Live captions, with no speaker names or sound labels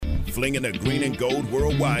flinging the green and gold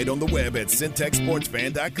worldwide on the web at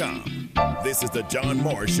syntechsportsfan.com. This is the John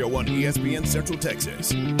Morris Show on ESPN Central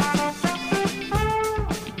Texas.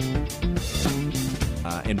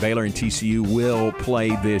 And Baylor and TCU will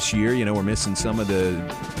play this year. You know, we're missing some of the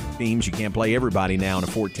teams. You can't play everybody now in a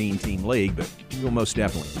 14-team league, but you'll most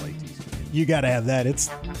definitely play TCU. You got to have that. It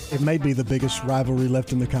may be the biggest rivalry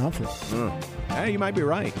left in the conference. Yeah, you might be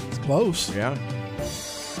right. It's close. Yeah.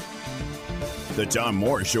 The John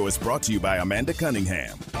Morris Show is brought to you by Amanda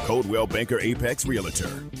Cunningham, Coldwell Banker Apex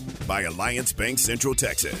Realtor, by Alliance Bank Central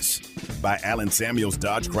Texas, by Allen Samuels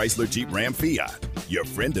Dodge Chrysler Jeep Ram Fiat, your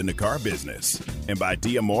friend in the car business, and by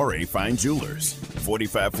Diamore Fine Jewelers,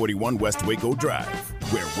 4541 West Waco Drive,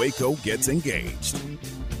 where Waco gets engaged.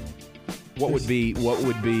 What would be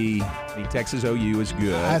I mean, Texas OU is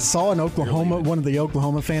good. I saw in Oklahoma, one of the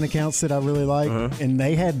Oklahoma fan accounts that I really like, and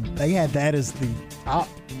they had that as the top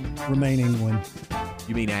remaining one.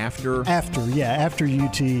 You mean after? After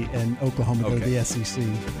UT and Oklahoma go to the SEC.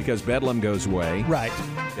 Because Bedlam goes away. Right.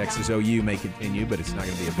 Texas OU may continue, but it's not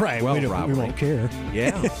going to be a right. rivalry. We won't care.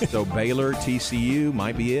 Yeah. So Baylor, TCU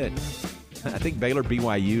might be it. I think Baylor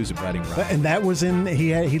BYU is a betting rival. And that was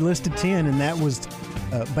he listed 10, and that was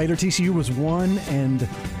Baylor TCU was 1, and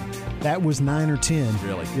that was 9 or 10.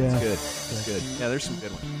 Really? Yeah. That's good. Yeah, there's some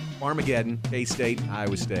good ones. Armageddon, K-State,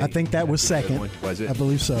 Iowa State. I think that was second. Was it? I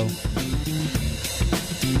believe so.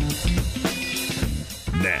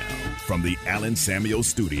 Now, from the Allen Samuels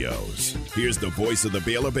Studios, here's the voice of the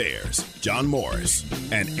Baylor Bears, John Morris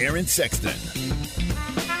and Aaron Sexton.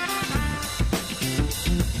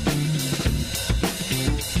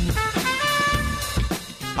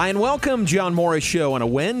 Hi, and welcome, John Morris Show on a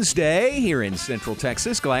Wednesday here in Central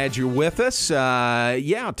Texas. Glad you're with us.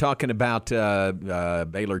 Talking about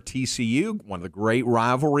Baylor TCU, one of the great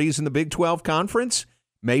rivalries in the Big 12 Conference.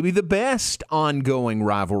 Maybe the best ongoing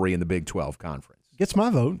rivalry in the Big 12 Conference. Gets my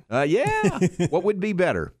vote. Yeah. What would be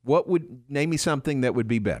better? Name me something that would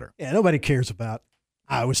be better? Yeah, nobody cares about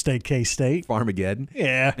Iowa State, K-State. Armageddon.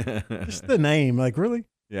 Yeah. Just the name. Like, really?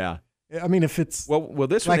 Yeah. I mean, if it's well,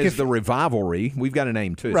 this one is the Revivalry. We've got a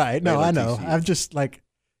name too, right? No, Baylor I know. TCU. I'm just like,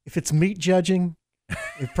 if it's meat judging,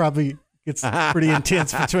 it probably gets pretty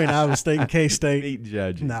intense between Iowa State and K-State. Meat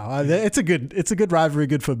judging. No, it's a good rivalry,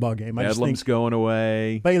 good football game. I just Bedlam's think going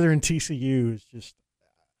away. Baylor and TCU is just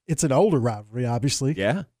it's an older rivalry, obviously.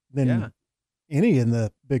 Yeah, than any in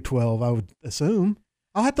the Big 12, I would assume.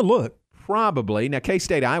 I'll have to look. Probably. Now,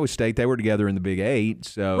 K-State, Iowa State, they were together in the Big 8,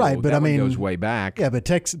 so right, but that I mean, one goes way back. Yeah, but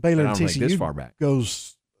Baylor and TCU this far back.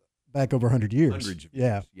 goes back over 100 years. Hundreds of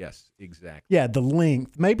years. Yes, exactly. Yeah, the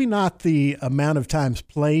length. Maybe not the amount of times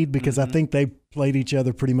played because I think they played each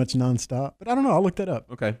other pretty much nonstop. But I don't know. I'll look that up.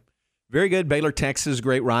 Okay. Very good. Baylor-Texas,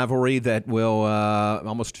 great rivalry that will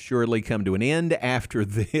almost assuredly come to an end after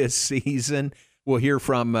this season. We'll hear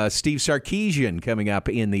from Steve Sarkisian coming up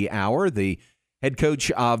in the hour, the head coach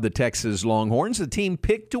of the Texas Longhorns. The team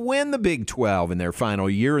picked to win the Big 12 in their final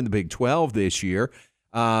year in the Big 12 this year.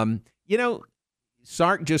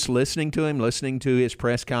 Sark, just listening to his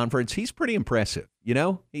press conference, he's pretty impressive. You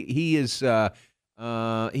know, he is.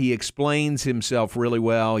 He explains himself really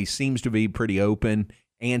well. He seems to be pretty open,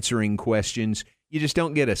 answering questions. You just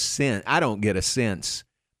don't get a sense. I don't get a sense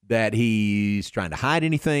that he's trying to hide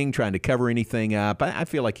anything, trying to cover anything up. I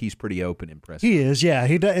feel like he's pretty open, impressive. He is, yeah.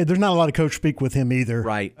 There's not a lot of coach speak with him either,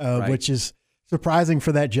 right. Which is surprising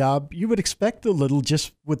for that job. You would expect a little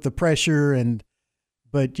just with the pressure,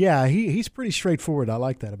 but yeah, he's pretty straightforward. I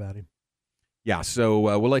like that about him. Yeah, so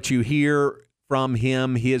we'll let you hear from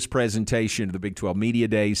him, his presentation of the Big 12 Media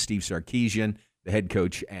Days. Steve Sarkisian, the head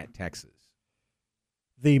coach at Texas.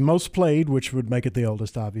 The most played, which would make it the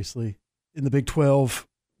oldest, obviously, in the Big 12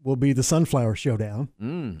 will be the Sunflower Showdown.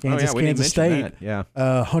 Kansas State. Yeah.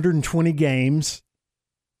 120 games,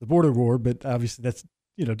 the Border War, but obviously that's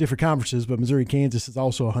different conferences. But Missouri, Kansas is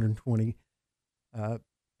also 120.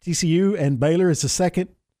 TCU and Baylor is the second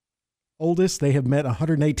oldest. They have met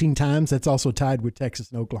 118 times. That's also tied with Texas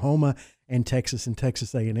and Oklahoma, and Texas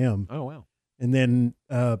A&M. Oh wow! And then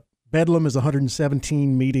Bedlam is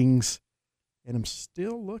 117 meetings, and I'm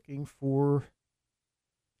still looking for.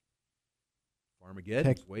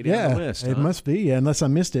 Armageddon, way down the list. It must be, unless I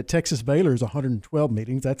missed it. Texas Baylor is 112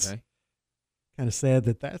 meetings. That's kind of sad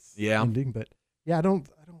that's ending, but I don't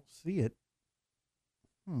see it.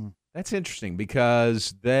 That's interesting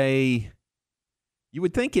because you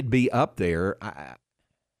would think it'd be up there. I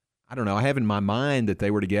don't know. I have in my mind that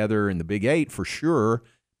they were together in the Big 8 for sure.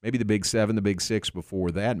 Maybe the Big 7, the Big 6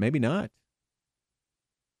 before that. Maybe not.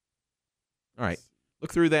 All right.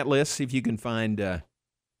 Look through that list, see if you can find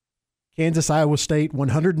Kansas, Iowa State,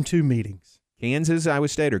 102 meetings. Kansas, Iowa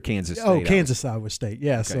State, or Kansas State? Oh, Kansas, Iowa State.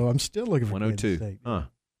 Yeah, Okay. so I'm still looking for 102. Kansas State. Huh.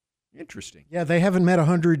 Interesting. Yeah, they haven't met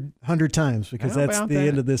 100 times because How that's about the that?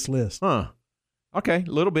 end of this list. Huh. Okay,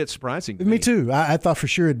 a little bit surprising. To Me too. I thought for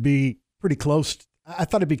sure it'd be pretty close. I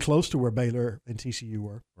thought it'd be close to where Baylor and TCU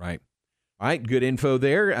were. Right. All right, good info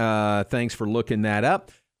there. Thanks for looking that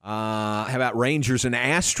up. How about Rangers and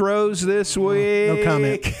Astros this week? No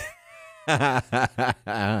comment.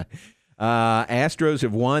 Astros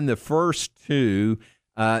have won the first two.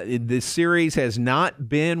 This series has not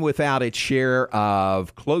been without its share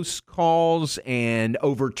of close calls and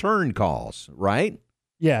overturned calls, right?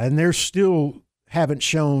 Yeah, and they still haven't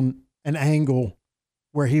shown an angle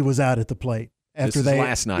where he was out at the plate after This is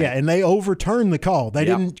last night. Yeah, and they overturned the call. They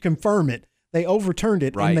Yep. didn't confirm it. They overturned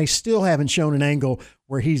it, Right. and they still haven't shown an angle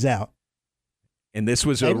where he's out. And this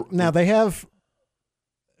was Now they have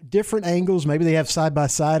different angles. Maybe they have side by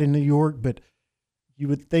side in New York, but you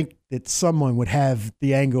would think that someone would have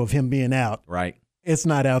the angle of him being out. right. It's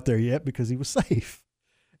not out there yet because he was safe.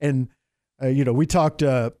 And we talked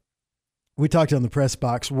on the press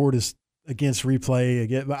box. Ward is against replay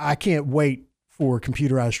again. But I can't wait for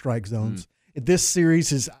computerized strike zones. This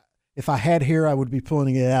series is, if I had hair, I would be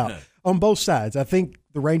pulling it out on both sides. I think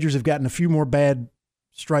the Rangers have gotten a few more bad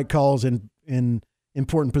strike calls in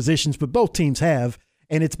important positions, but both teams have,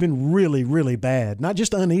 and it's been really, really bad. Not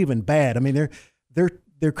just uneven, bad. I mean,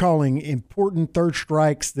 they're calling important third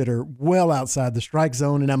strikes that are well outside the strike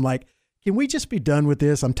zone, and I'm like, can we just be done with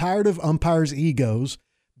this? I'm tired of umpires' egos.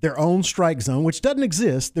 Their own strike zone, which doesn't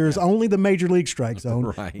exist. There's only the major league strike zone.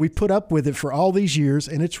 Right. We put up with it for all these years,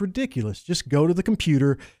 and it's ridiculous. Just go to the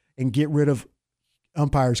computer and get rid of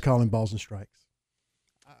umpires calling balls and strikes.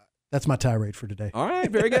 That's my tirade for today. All right,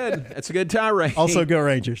 very good. That's a good tirade. Also, go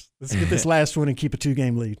Rangers. Let's get this last one and keep a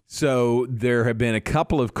 2-game lead. So there have been a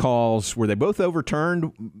couple of calls where they both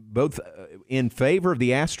overturned, both in favor of the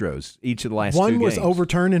Astros, each of the last two games. One was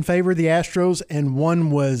overturned in favor of the Astros, and one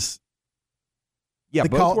was Yeah, the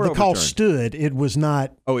both call. were The call overturned. stood. It was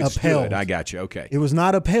not Oh, it upheld. stood. I got you. Okay. It was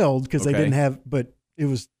not upheld because they Okay. didn't have, but it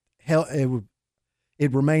was held.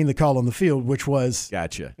 It remained the call on the field, which was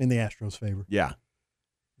Gotcha. in the Astros' favor. Yeah.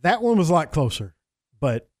 That one was a lot closer,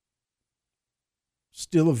 but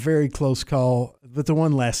still a very close call. But the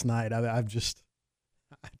one last night, I just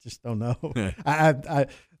don't know.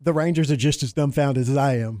 The Rangers are just as dumbfounded as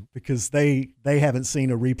I am because they haven't seen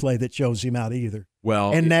a replay that shows him out either.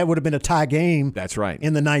 Well, And that would have been a tie game that's right.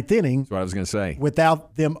 in the ninth inning That's what I was going to say.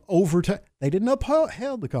 without them They didn't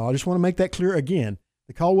uphold the call. I just want to make that clear again.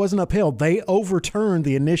 The call wasn't upheld. They overturned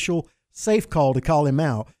the initial safe call to call him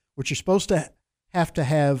out, which you're supposed to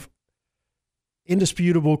have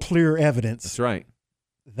indisputable, clear evidence. That's right.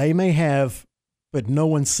 They may have, but no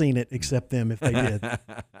one's seen it except them if they did.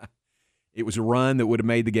 It was a run that would have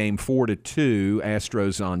made the game 4-2,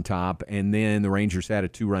 Astros on top, and then the Rangers had a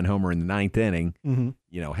 2-run homer in the ninth inning.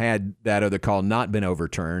 Mm-hmm. Had that other call not been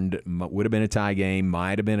overturned, would have been a tie game,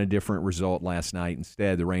 might have been a different result last night.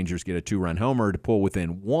 Instead, the Rangers get a 2-run homer to pull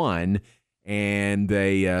within one, and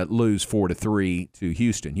they lose 4-3 to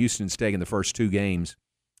Houston. Houston's taking the first two games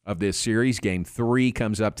of this series. Game 3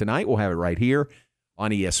 comes up tonight. We'll have it right here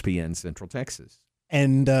on ESPN Central Texas.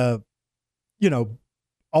 And, all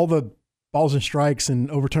the balls and strikes and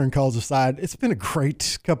overturned calls aside, it's been a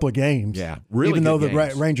great couple of games. Yeah, really Even though good the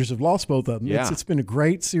games. Rangers have lost both of them. Yeah. It's been a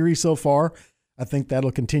great series so far. I think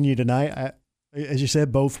that'll continue tonight. As you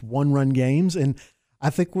said, both one-run games. And I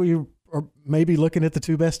think we are maybe looking at the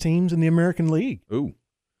two best teams in the American League. Ooh.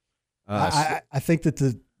 I think that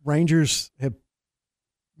the Rangers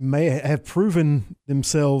may have proven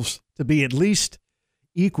themselves to be at least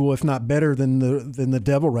equal, if not better, than the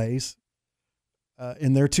Devil Rays.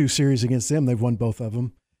 In their two series against them, they've won both of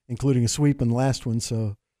them, including a sweep in the last one.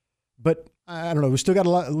 So, but I don't know. We still got a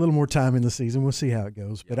little more time in the season. We'll see how it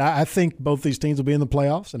goes. But I think both these teams will be in the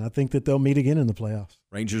playoffs, and I think that they'll meet again in the playoffs.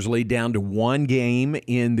 Rangers lead down to one game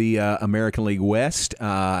in the American League West.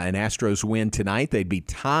 And Astros win tonight. They'd be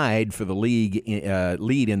tied for the league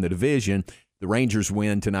lead in the division. The Rangers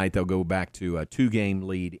win tonight. They'll go back to a 2-game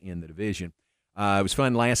lead in the division. It was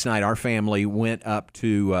fun last night. Our family went up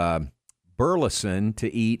to Burleson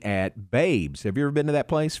to eat at Babe's. Have you ever been to that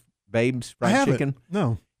place? Babe's Fried I haven't. Chicken?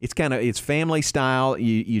 No. It's family style.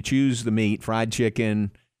 You choose the meat, fried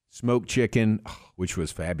chicken, smoked chicken, which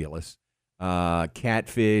was fabulous,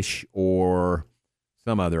 catfish, or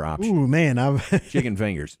some other option. Ooh, man. Chicken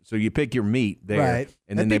fingers. So you pick your meat there, Right.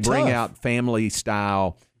 and then That'd they be bring tough. out family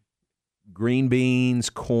style green beans,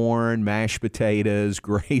 corn, mashed potatoes,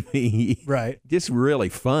 gravy. Right. Just really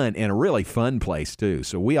fun, and a really fun place too.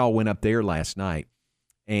 So we all went up there last night,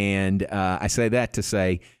 and I say that to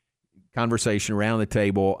say, conversation around the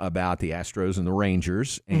table about the Astros and the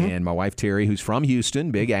Rangers. And my wife, Terry, who's from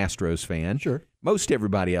Houston, big Astros fan. Sure. Most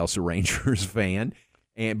everybody else a Rangers fan.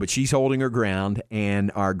 But she's holding her ground.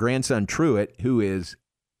 And our grandson, Truett, who is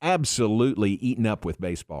absolutely eaten up with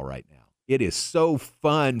baseball right now. It is so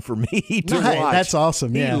fun for me to watch. That's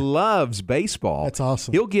awesome. He loves baseball. That's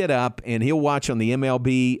awesome. He'll get up and he'll watch on the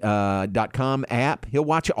MLB.com app. He'll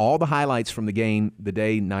watch all the highlights from the game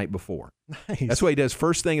the night before. Nice. That's what he does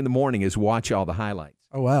first thing in the morning is watch all the highlights.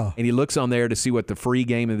 Oh, wow. And he looks on there to see what the free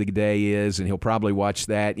game of the day is, and he'll probably watch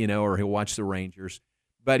that, or he'll watch the Rangers.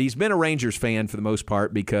 But he's been a Rangers fan for the most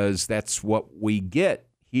part because that's what we get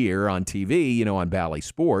here on TV, on Bally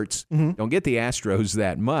Sports. Don't get the Astros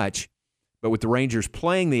that much. But with the Rangers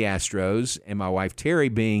playing the Astros and my wife Terry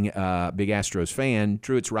being a big Astros fan,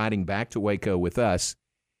 Truett's riding back to Waco with us.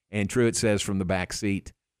 And Truett says from the back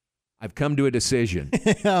seat, I've come to a decision.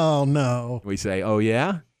 Oh, no. We say, oh,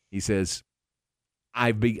 yeah? He says,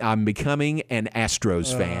 I'm becoming an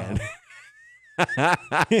Astros fan.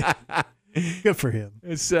 Good for him.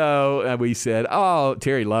 So we said, oh,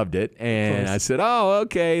 Terry loved it. And I said, oh,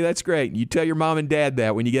 okay, that's great. You tell your mom and dad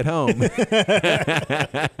that when you get home.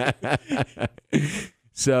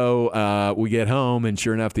 So we get home, and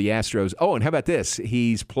sure enough, the Astros. Oh, and how about this?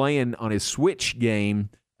 He's playing on his Switch game,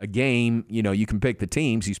 a game, you can pick the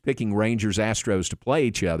teams. He's picking Rangers, Astros to play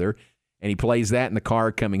each other, and he plays that in the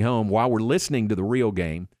car coming home while we're listening to the real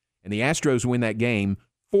game. And the Astros win that game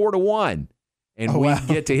 4-1. And we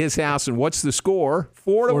get to his house, and what's the score?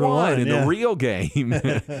 4-1 in the real game.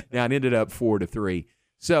 Now, it ended up 4-3.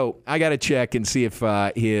 So I got to check and see if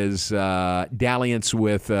his dalliance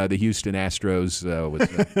with the Houston Astros was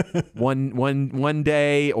one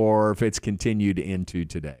day or if it's continued into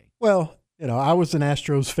today. Well, I was an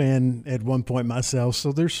Astros fan at one point myself,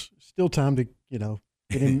 so there's still time to,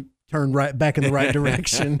 get him turned right back in the right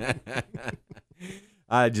direction.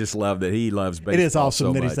 I just love that he loves baseball. It is awesome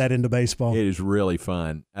so that much. He's that into baseball. It is really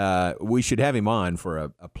fun. We should have him on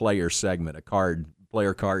for a player segment,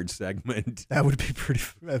 player card segment. That would be pretty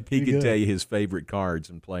He could tell you his favorite cards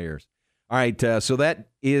and players. All right, so that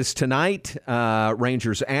is tonight.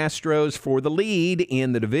 Rangers Astros for the lead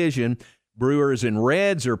in the division. Brewers and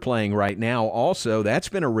Reds are playing right now also. That's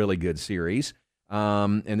been a really good series.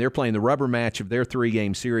 And they're playing the rubber match of their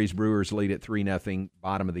 3-game series. Brewers lead at 3-0,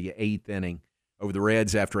 bottom of the 8th inning, over the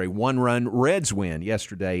Reds after a 1-run Reds win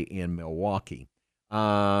yesterday in Milwaukee.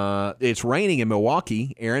 It's raining in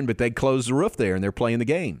Milwaukee, Aaron, but they closed the roof there, and they're playing the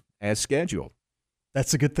game as scheduled.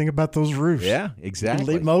 That's a good thing about those roofs. Yeah, exactly. You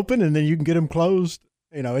can leave them open, and then you can get them closed.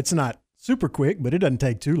 It's not super quick, but it doesn't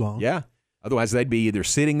take too long. Yeah. Otherwise, they'd be either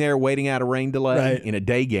sitting there waiting out a rain delay in a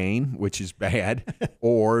day game, which is bad,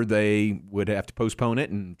 or they would have to postpone it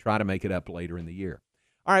and try to make it up later in the year.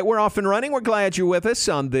 All right, we're off and running. We're glad you're with us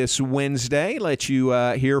on this Wednesday. Let you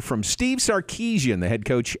hear from Steve Sarkisian, the head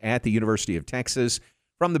coach at the University of Texas,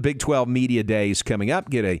 from the Big 12 Media Days coming up.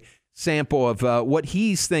 Get a sample of what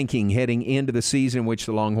he's thinking heading into the season, which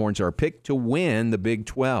the Longhorns are picked to win the Big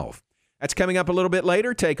 12. That's coming up a little bit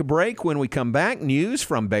later. Take a break. When we come back, news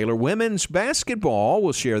from Baylor women's basketball.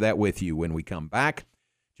 We'll share that with you when we come back.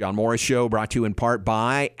 John Morris Show brought to you in part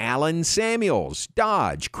by Allen Samuels,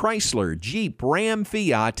 Dodge, Chrysler, Jeep, Ram,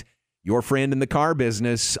 Fiat, your friend in the car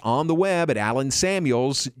business, on the web at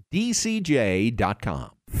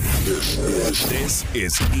allensamuelsdcj.com. This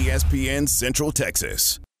is ESPN Central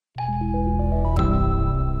Texas.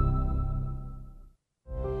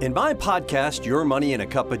 In my podcast, Your Money in a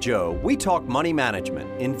Cup of Joe, we talk money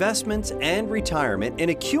management, investments, and retirement in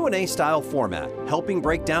a Q&A style format, helping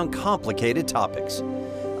break down complicated topics.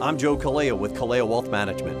 I'm Joe Kaleo with Kaleo Wealth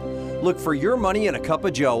Management. Look for Your Money in a Cup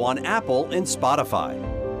of Joe on Apple and Spotify.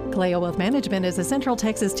 Kaleo Wealth Management is a Central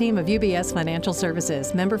Texas team of UBS Financial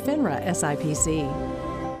Services, member FINRA SIPC.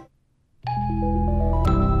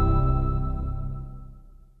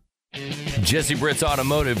 Jesse Britt's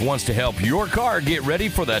Automotive wants to help your car get ready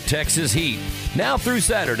for the Texas heat. Now through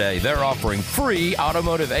Saturday, they're offering free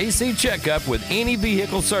automotive AC checkup with any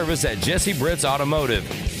vehicle service at Jesse Britt's Automotive.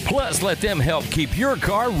 Plus, let them help keep your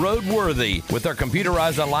car roadworthy with their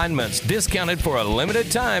computerized alignments discounted for a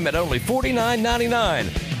limited time at only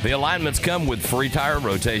 $49.99. The alignments come with free tire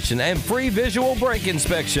rotation and free visual brake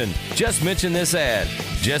inspection. Just mention this ad.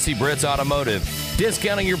 Jesse Britt's Automotive.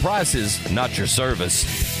 Discounting your prices, not your service.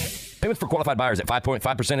 Payments for qualified buyers at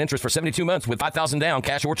 5.5% interest for 72 months with $5,000 down,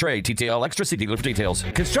 cash or trade. TTL Extra. See dealer for details.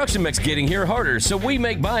 Construction makes getting here harder, so we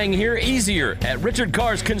make buying here easier at Richard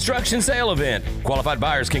Carr's construction sale event. Qualified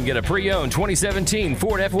buyers can get a pre-owned 2017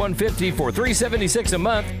 Ford F-150 for $376 a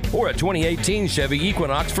month or a 2018 Chevy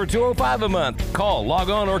Equinox for $205 a month. Call, log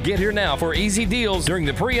on, or get here now for easy deals during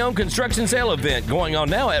the pre-owned construction sale event going on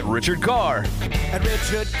now at Richard Carr. At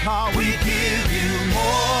Richard Carr, we give you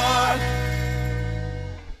more.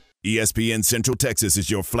 ESPN Central Texas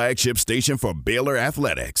is your flagship station for Baylor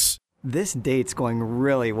Athletics. This date's going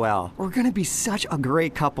really well. We're going to be such a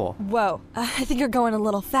great couple. Whoa, I think you're going a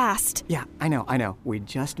little fast. Yeah, I know. We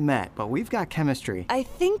just met, but we've got chemistry. I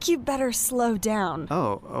think you better slow down.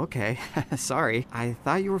 Oh, okay. Sorry. I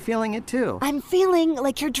thought you were feeling it too. I'm feeling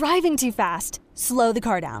like you're driving too fast. Slow the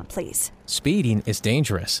car down, please. Speeding is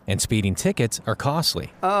dangerous, and speeding tickets are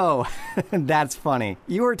costly. Oh, that's funny.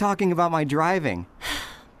 You were talking about my driving.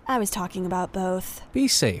 I was talking about both. Be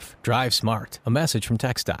safe. Drive smart. A message from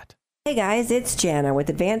TxDOT. Hey guys, it's Jana with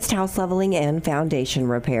Advanced House Leveling and Foundation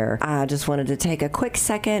Repair. I just wanted to take a quick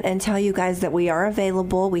second and tell you guys that we are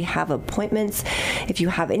available. We have appointments. If you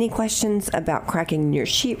have any questions about cracking your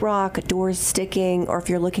sheetrock, doors sticking, or if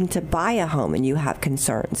you're looking to buy a home and you have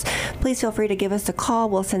concerns, please feel free to give us a call.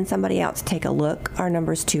 We'll send somebody out to take a look. Our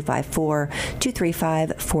number is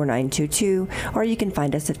 254-235-4922, or you can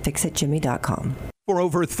find us at fixitjimmy.com. For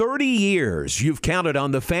over 30 years, you've counted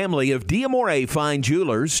on the family of D'Amore Fine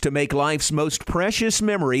Jewelers to make life's most precious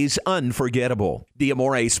memories unforgettable.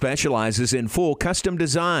 D'Amore specializes in full custom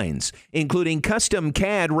designs, including custom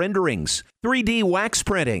CAD renderings, 3D wax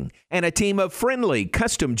printing, and a team of friendly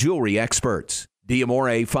custom jewelry experts.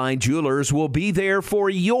 D'Amore Fine Jewelers will be there for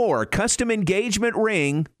your custom engagement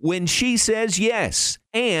ring when she says yes,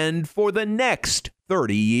 and for the next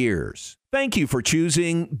 30 years. Thank you for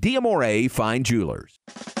choosing D'Amore Fine Jewelers.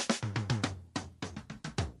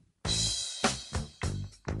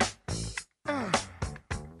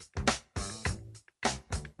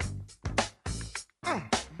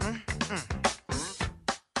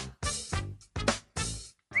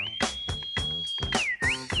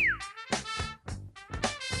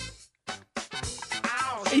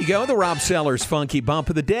 There you go, the Rob Sellers Funky Bump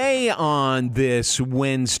of the Day on this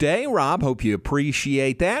Wednesday. Rob, hope you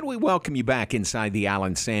appreciate that. We welcome you back inside the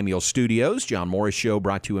Allen Samuel Studios. John Morris Show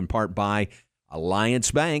brought to you in part by Alliance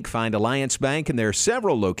Bank. Find Alliance Bank, and there are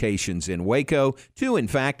several locations in Waco. 2, in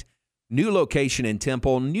fact, new location in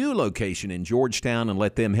Temple, new location in Georgetown, and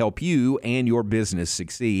let them help you and your business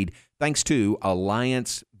succeed. Thanks to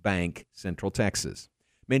Alliance Bank, Central Texas.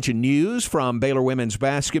 Mention news from Baylor women's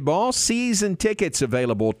basketball. Season tickets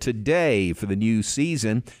available today for the new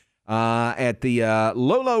season at the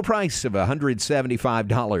low price of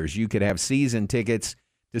 $175. You could have season tickets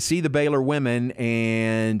to see the Baylor women,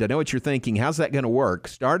 and I know what you're thinking. How's that going to work?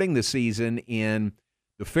 Starting the season in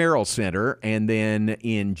the Farrell Center, and then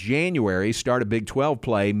in January, start a Big 12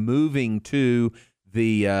 play, moving to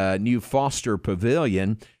the new Foster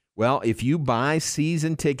Pavilion. Well, if you buy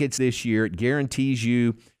season tickets this year, it guarantees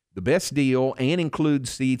you the best deal and includes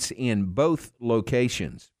seats in both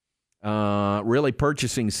locations. Really,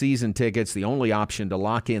 purchasing season tickets, the only option to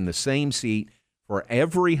lock in the same seat for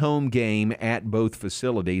every home game at both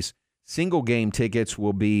facilities. Single game tickets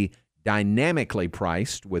will be dynamically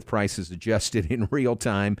priced with prices adjusted in real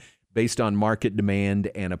time based on market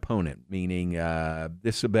demand and opponent, meaning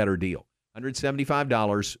this is a better deal.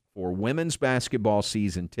 $175 for women's basketball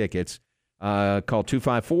season tickets. Call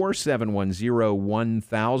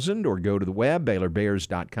 254-710-1000 or go to the web,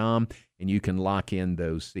 BaylorBears.com, and you can lock in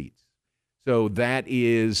those seats. So that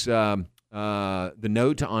is the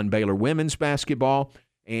note on Baylor women's basketball,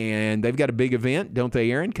 and they've got a big event, don't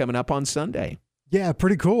they, Aaron, coming up on Sunday? Yeah,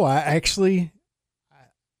 pretty cool. I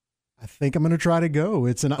think I'm going to try to go.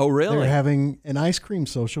 Oh, really? They're having an ice cream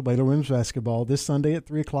social, Baylor women's basketball, this Sunday at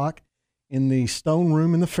 3 o'clock. In the Stone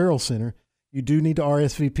Room in the Farrell Center. You do need to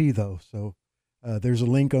RSVP, though. So there's a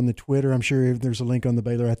link on the Twitter. I'm sure there's a link on the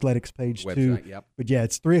Baylor Athletics page, website, too. Yep. But, yeah,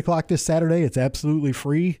 it's 3 o'clock this Saturday. It's absolutely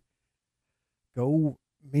free. Go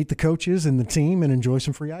meet the coaches and the team and enjoy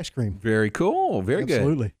some free ice cream. Very cool. Very good.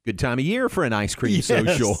 Absolutely. Good time of year for an ice cream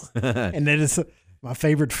social. And that is my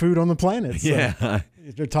favorite food on the planet. So Yeah.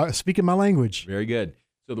 Speaking my language. Very good.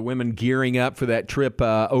 So the women gearing up for that trip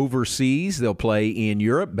overseas. They'll play in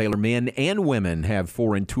Europe. Baylor men and women have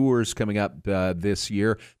foreign tours coming up this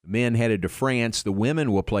year. The men headed to France. The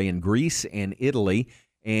women will play in Greece and Italy,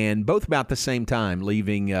 and both about the same time,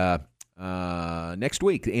 leaving next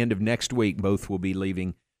week, the end of next week. Both will be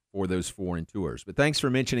leaving for those foreign tours. But thanks for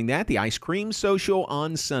mentioning that. The Ice Cream Social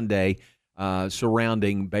on Sunday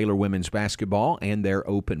surrounding Baylor women's basketball and their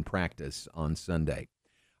open practice on Sunday.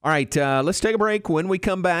 All right, let's take a break. When we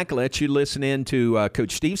come back, let you listen in to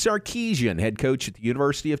Coach Steve Sarkisian, head coach at the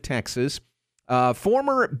University of Texas,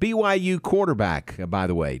 former BYU quarterback, by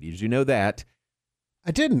the way. Did you know that? I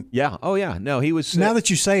didn't. Yeah. Oh, yeah. No, he was. Now that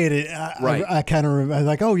you say it, right. I kind of remember. I was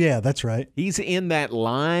like, oh, yeah, that's right. He's in that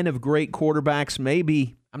line of great quarterbacks.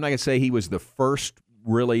 Maybe, I'm not going to say he was the first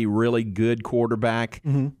really, really good quarterback,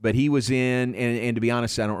 but he was in, and to be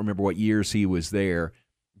honest, I don't remember what years he was there.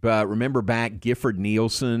 But remember back, Gifford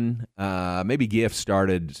Nielsen, maybe Giff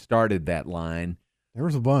started that line. There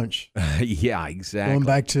was a bunch. Yeah, exactly. Going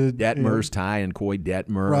back to Detmers, Ty and Coy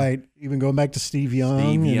Detmer. Right. Even going back to Steve Young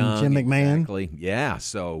and Jim McMahon. Exactly. Yeah.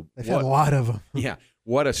 So they've had a lot of them. Yeah.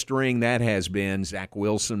 What a string that has been. Zach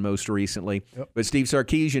Wilson most recently. Yep. But Steve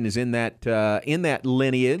Sarkisian is in that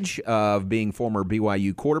lineage of being former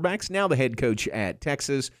BYU quarterbacks, now the head coach at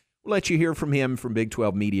Texas. We'll let you hear from him from Big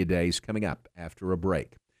 12 Media Days coming up after a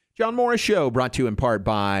break. John Morris Show brought to you in part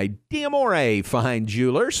by D'Amore Fine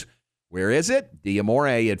Jewelers. Where is it?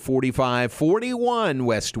 D'Amore at 4541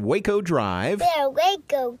 West Waco Drive. Where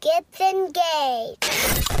Waco gets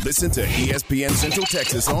engaged. Listen to ESPN Central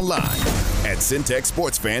Texas online at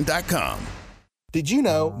syntechsportsfan.com. Did you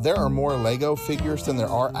know there are more Lego figures than there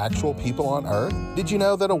are actual people on Earth? Did you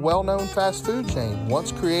know that a well-known fast food chain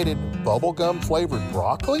once created bubblegum-flavored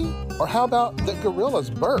broccoli? Or how about that gorillas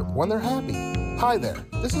burp when they're happy? Hi there,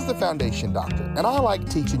 this is the Foundation Doctor, and I like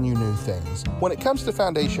teaching you new things. When it comes to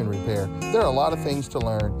foundation repair, there are a lot of things to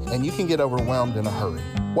learn, and you can get overwhelmed in a hurry.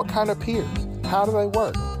 What kind of piers? How do they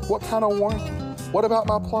work? What kind of warranty? What about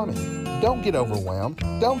my plumbing? Don't get overwhelmed.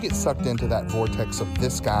 Don't get sucked into that vortex of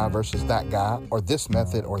this guy versus that guy, or this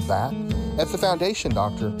method or that. At the Foundation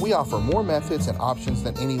Doctor, we offer more methods and options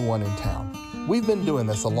than anyone in town. We've been doing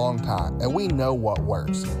this a long time, and we know what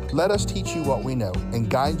works. Let us teach you what we know and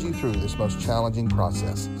guide you through this most challenging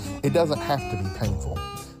process. It doesn't have to be painful.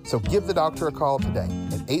 So give the doctor a call today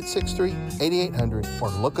at 863-8800 or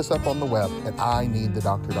look us up on the web at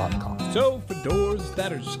ineedthedoctor.com. So for doors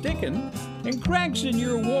that are sticking and cracks in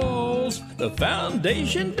your walls, the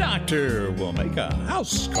Foundation Doctor will make a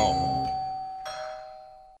house call.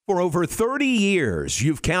 For over 30 years,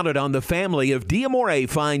 you've counted on the family of D'Amore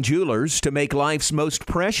Fine Jewelers to make life's most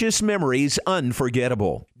precious memories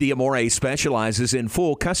unforgettable. D'Amore specializes in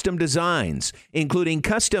full custom designs, including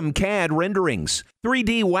custom CAD renderings,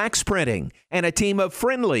 3D wax printing, and a team of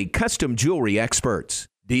friendly custom jewelry experts.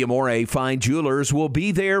 D'Amore Fine Jewelers will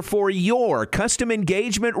be there for your custom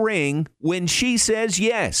engagement ring when she says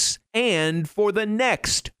yes, and for the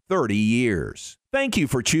next 30 years. Thank you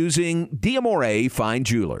for choosing D'Amore Fine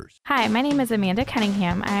Jewelers. Hi, my name is Amanda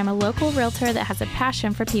Cunningham. I am a local realtor that has a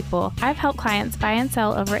passion for people. I've helped clients buy and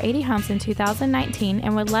sell over 80 homes in 2019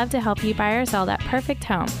 and would love to help you buy or sell that perfect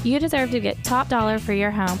home. You deserve to get top dollar for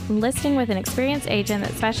your home. Listing with an experienced agent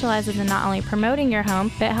that specializes in not only promoting your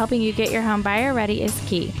home, but helping you get your home buyer ready is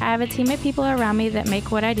key. I have a team of people around me that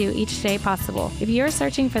make what I do each day possible. If you are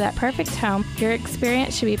searching for that perfect home, your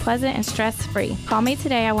experience should be pleasant and stress-free. Call me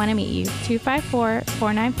today. I want to meet you.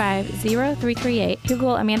 254-495-0338.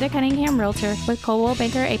 Google Amanda Cunningham Realtor with Coldwell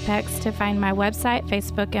Banker Apex to find my website,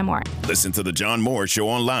 Facebook, and more. Listen to the John Moore Show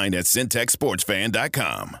online at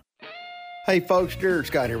syntechsportsfan.com. Hey folks, Jared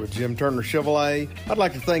Scott here with Jim Turner Chevrolet. I'd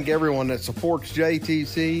like to thank everyone that supports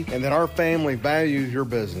JTC and that our family values your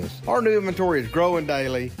business. Our new inventory is growing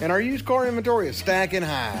daily and our used car inventory is stacking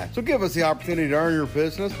high. So give us the opportunity to earn your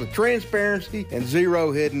business with transparency and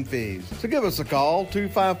zero hidden fees. So give us a call,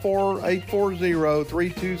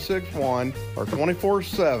 254-840-3261 or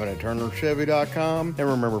 24/7 at turnerchevy.com. And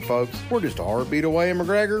remember folks, we're just a heartbeat away in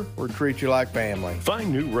McGregor. We'll treat you like family.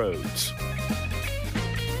 Find new roads.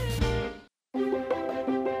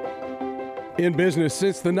 In business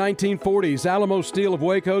since the 1940s, Alamo Steel of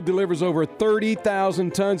Waco delivers over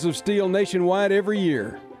 30,000 tons of steel nationwide every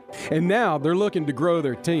year. And now they're looking to grow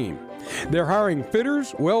their team. They're hiring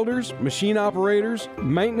fitters, welders, machine operators,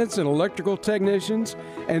 maintenance and electrical technicians,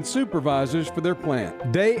 and supervisors for their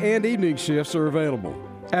plant. Day and evening shifts are available.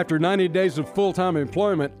 After 90 days of full-time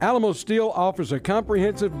employment, Alamo Steel offers a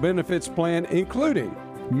comprehensive benefits plan including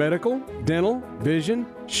medical, dental, vision,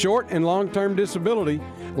 short and long-term disability,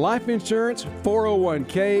 life insurance,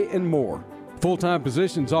 401k, and more. Full-time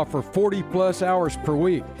positions offer 40-plus hours per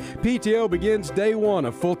week. PTO begins day one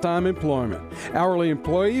of full-time employment. Hourly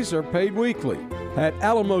employees are paid weekly. At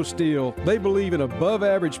Alamo Steel, they believe in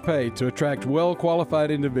above-average pay to attract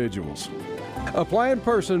well-qualified individuals. Apply in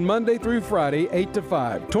person Monday through Friday, 8 to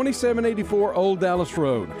 5, 2784 Old Dallas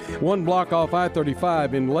Road, one block off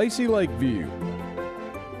I-35 in Lacey Lakeview.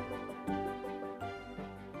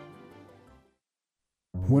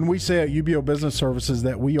 When we say at UBEO Business Services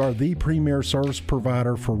that we are the premier service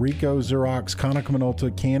provider for Ricoh, Xerox, Konica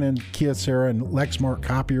Minolta, Canon, Kyocera, and Lexmark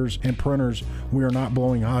copiers and printers, we are not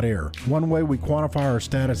blowing hot air. One way we quantify our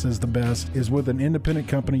status as the best is with an independent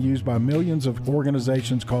company used by millions of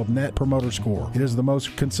organizations called Net Promoter Score. It is the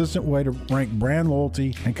most consistent way to rank brand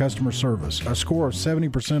loyalty and customer service. A score of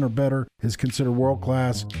 70% or better is considered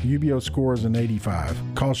world-class. UBEO score is an 85.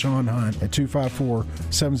 Call Sean Hunt at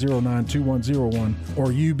 254-709-2101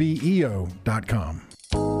 or ubeo.com.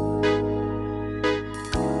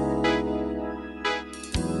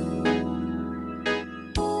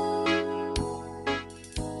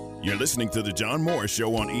 You're listening to The John Morris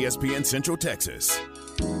Show on ESPN Central Texas.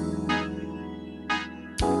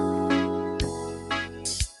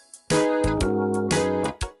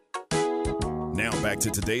 Now back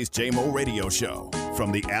to today's JMO Radio Show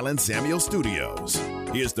from the Allen Samuel Studios.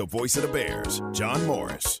 Here's the voice of the Bears, John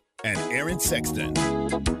Morris and Aaron Sexton.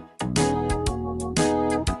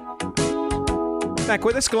 Back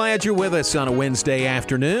with us. Glad you're with us on a Wednesday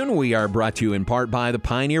afternoon. We are brought to you in part by the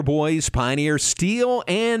Pioneer Boys, Pioneer Steel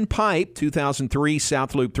and Pipe, 2003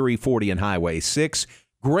 South Loop 340 and Highway 6.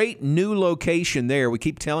 Great new location there. We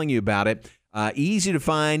keep telling you about it. Easy to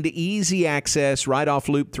find, easy access, right off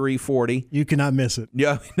Loop 340. You cannot miss it.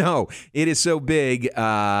 Yeah, no, it is so big.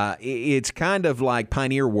 It's kind of like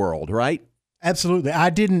Pioneer World, right? Absolutely.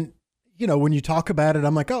 I didn't, when you talk about it,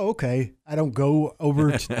 I'm like, oh, okay. I don't go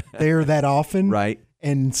over there that often. Right.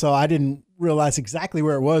 And so I didn't realize exactly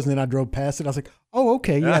where it was. And then I drove past it. I was like, oh,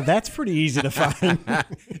 okay. Yeah, that's pretty easy to find.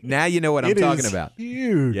 Now you know what I'm talking about.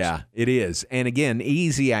 Huge. Yeah, it is. And again,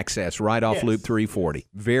 easy access right off Loop 340.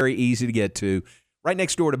 Very easy to get to. Right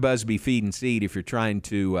next door to Busby Feed and Seed if you're trying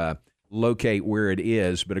to locate where it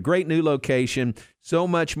is. But a great new location. So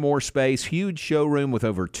much more space. Huge showroom with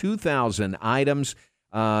over 2,000 items.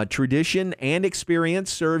 Tradition and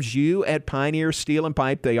experience serves you at Pioneer Steel and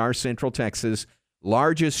Pipe. They are Central Texas'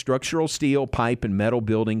 largest structural steel, pipe, and metal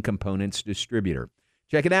building components distributor.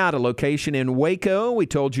 Check it out, a location in Waco we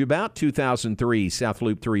told you about, 2003 South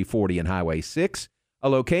Loop 340 and Highway 6. A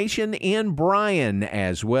location in Bryan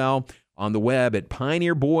as well, on the web at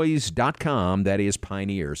pioneerboys.com. That is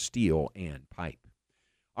Pioneer Steel and Pipe.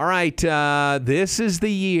 All right, this is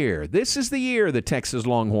the year. This is the year the Texas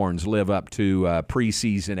Longhorns live up to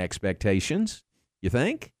preseason expectations. You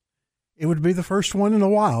think? It would be the first one in a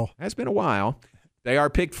while. Has been a while. They are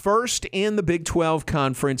picked first in the Big 12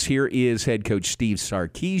 Conference. Here is head coach Steve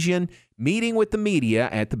Sarkisian meeting with the media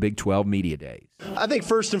at the Big 12 Media Days. I think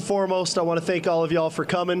first and foremost, I want to thank all of y'all for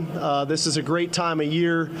coming. This is a great time of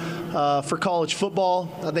year for college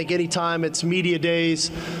football. I think anytime it's media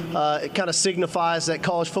days, it kind of signifies that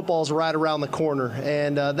college football is right around the corner,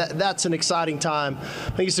 and that's an exciting time.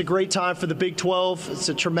 I think it's a great time for the Big 12. It's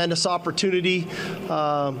a tremendous opportunity.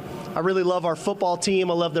 I really love our football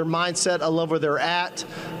team. I love their mindset. I love where they're at.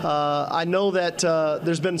 I know that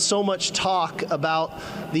there's been so much talk about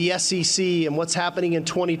the SEC and what's happening in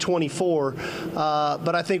 2024.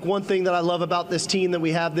 But I think one thing that I love about this team that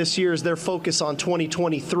we have this year is their focus on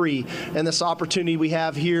 2023 and this opportunity we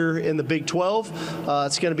have here in the Big 12.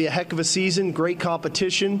 It's going to be a heck of a season, great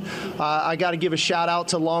competition. I got to give a shout out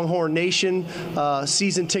to Longhorn Nation.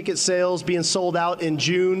 Season ticket sales being sold out in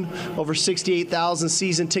June, over 68,000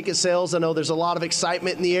 season ticket sales. I know there's a lot of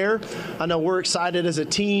excitement in the air. I know we're excited as a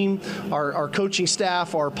team, our coaching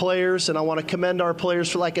staff, our players, and I want to commend our players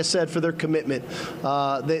for, like I said, for their commitment.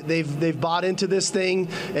 They've bought into this thing,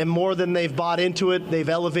 and more than they've bought into it, they've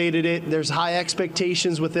elevated it. There's high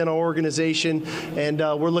expectations within our organization, and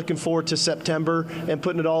we're looking forward to September and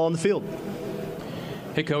putting it all on the field.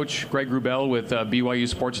 Hey, Coach. Greg Wrubell with BYU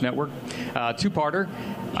Sports Network. Two-parter.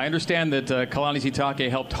 I understand that Kalani Sitake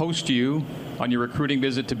helped host you on your recruiting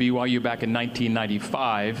visit to BYU back in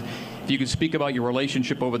 1995. If you could speak about your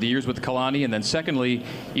relationship over the years with Kalani, and then secondly,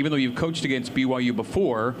 even though you've coached against BYU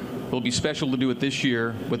before, it'll be special to do it this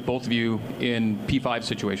year with both of you in P5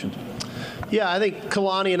 situations. Yeah, I think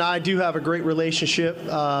Kalani and I do have a great relationship.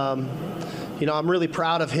 I'm really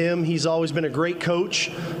proud of him. He's always been a great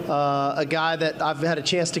coach, a guy that I've had a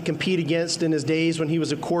chance to compete against in his days when he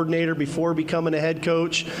was a coordinator before becoming a head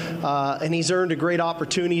coach, and he's earned a great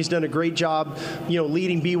opportunity. He's done a great job,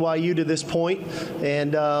 leading BYU to this point,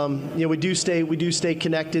 and we do stay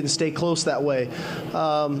connected and stay close that way.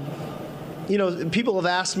 people have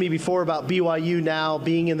asked me before about BYU now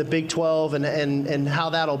being in the Big 12 and how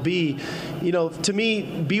that'll be. To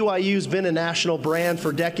me, BYU's been a national brand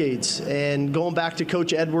for decades, and going back to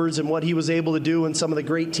Coach Edwards and what he was able to do and some of the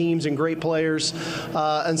great teams and great players,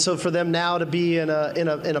 and so for them now to be in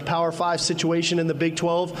a Power 5 situation in the Big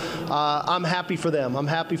 12, I'm happy for them. I'm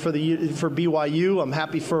happy for BYU. I'm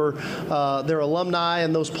happy for their alumni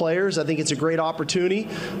and those players. I think it's a great opportunity.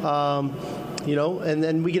 And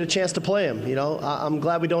then we get a chance to play them. I'm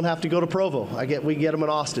glad we don't have to go to Provo. We get them in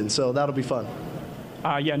Austin, so that'll be fun.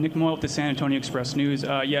 Nick Moyle with the San Antonio Express News.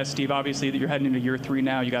 Steve, obviously that you're heading into year 3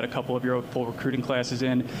 now. You got a couple of your full recruiting classes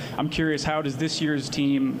in. I'm curious, how does this year's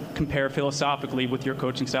team compare philosophically with your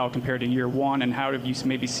coaching style compared to year 1, and how have you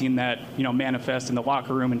maybe seen that manifest in the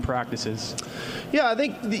locker room and practices? Yeah, I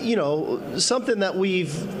think something that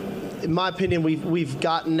in my opinion, we've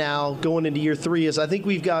gotten now going into year 3 is I think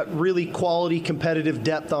we've got really quality competitive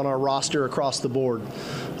depth on our roster across the board.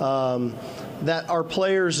 That our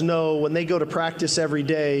players know when they go to practice every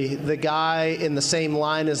day, the guy in the same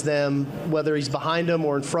line as them, whether he's behind him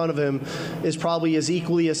or in front of him, is probably as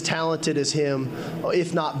equally as talented as him,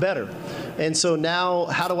 if not better. And so now,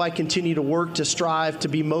 how do I continue to work to strive to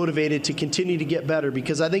be motivated to continue to get better?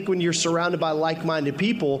 Because I think when you're surrounded by like-minded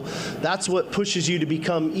people, that's what pushes you to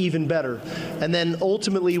become even better. And then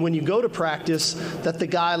ultimately, when you go to practice, that the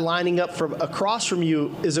guy lining up across from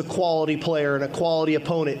you is a quality player and a quality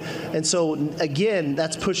opponent. And so again,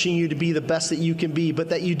 that's pushing you to be the best that you can be, but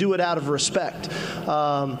that you do it out of respect.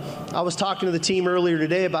 I was talking to the team earlier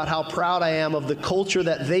today about how proud I am of the culture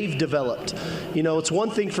that they've developed. It's one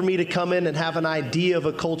thing for me to come in and have an idea of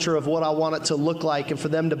a culture of what I want it to look like and for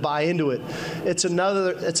them to buy into it. It's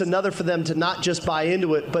another for them to not just buy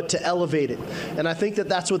into it, but to elevate it. And I think that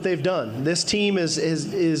that's what they've done. This team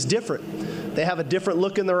is different. They have a different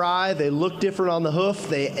look in their eye. They look different on the hoof.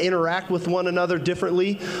 They interact with one another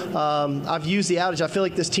differently. I've used the adage, I feel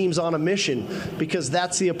like this team's on a mission because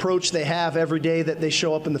that's the approach they have every day that they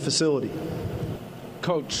show up in the facility.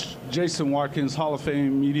 Coach Jason Watkins, Hall of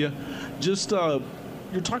Fame media. Just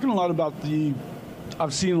you're talking a lot about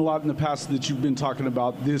I've seen a lot in the past that you've been talking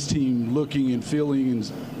about this team looking and feeling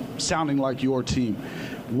and sounding like your team.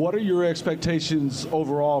 What are your expectations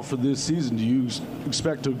overall for this season? Do you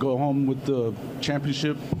expect to go home with the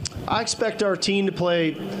championship? I expect our team to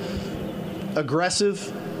play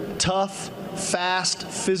aggressive, tough, fast,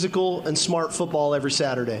 physical, and smart football every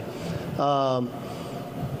Saturday.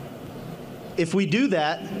 If we do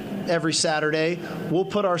that every Saturday, we'll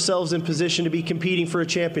put ourselves in position to be competing for a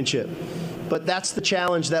championship. But that's the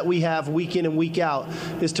challenge that we have week in and week out,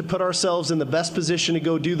 is to put ourselves in the best position to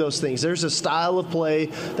go do those things. There's a style of play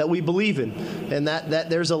that we believe in, and that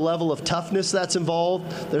there's a level of toughness that's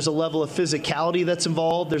involved. There's a level of physicality that's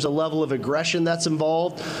involved. There's a level of aggression that's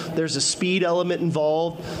involved. There's a speed element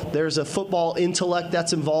involved. There's a football intellect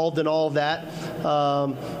that's involved in all of that,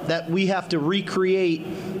 that we have to recreate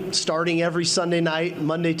starting every Sunday night,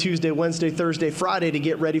 Monday, Tuesday, Wednesday, Thursday, Friday, to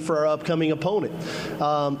get ready for our upcoming opponent.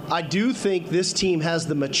 I do think this team has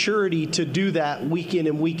the maturity to do that week in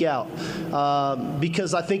and week out,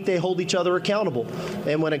 because I think they hold each other accountable.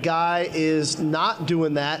 And when a guy is not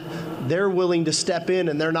doing that, they're willing to step in,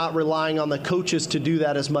 and they're not relying on the coaches to do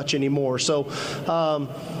that as much anymore. So,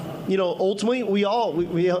 ultimately, we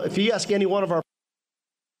if you ask any one of our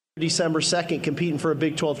December 2nd competing for a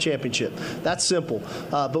Big 12 championship. That's simple.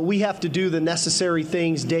 But we have to do the necessary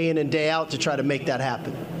things day in and day out to try to make that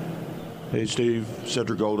happen. Hey, Steve.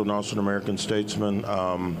 Cedric Golden, also an American Statesman.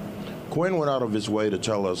 Quinn went out of his way to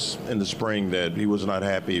tell us in the spring that he was not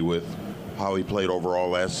happy with how he played overall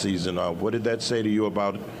last season. What did that say to you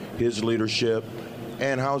about his leadership?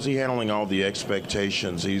 And how's he handling all the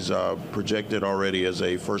expectations? He's projected already as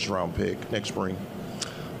a first-round pick next spring.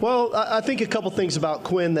 Well, I think a couple things about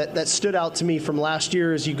Quinn that stood out to me from last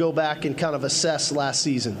year as you go back and kind of assess last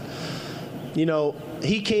season.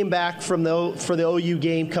 He came back for the OU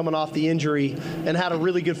game coming off the injury and had a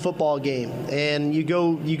really good football game. And you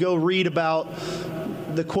go read about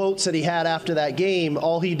the quotes that he had after that game.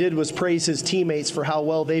 All he did was praise his teammates for how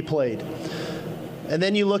well they played. And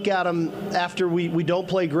then you look at him after we don't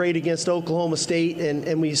play great against Oklahoma State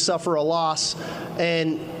and we suffer a loss,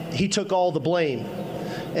 and he took all the blame.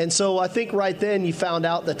 And so I think right then you found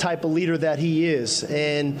out the type of leader that he is.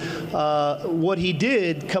 And what he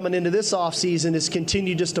did coming into this offseason is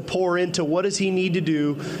continue just to pour into what does he need to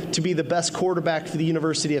do to be the best quarterback for the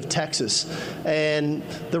University of Texas. And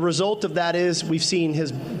the result of that is we've seen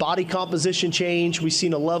his body composition change. We've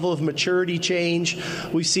seen a level of maturity change.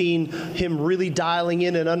 We've seen him really dialing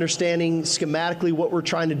in and understanding schematically what we're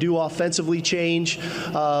trying to do offensively change.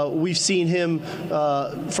 We've seen him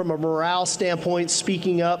from a morale standpoint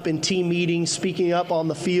speaking up in team meetings, speaking up on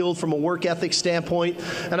the field from a work ethic standpoint.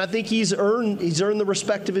 And I think he's earned the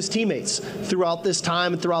respect of his teammates throughout this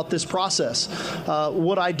time and throughout this process.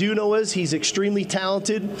 What I do know is he's extremely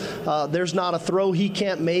talented. There's not a throw he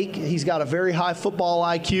can't make. He's got a very high football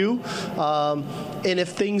IQ. And if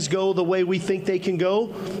things go the way we think they can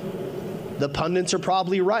go, the pundits are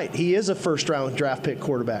probably right. He is a first-round draft pick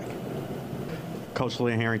quarterback. Coach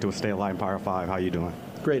Lynn Harrington with State Line Power 5. How you doing?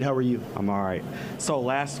 Great. How are you? I'm all right. So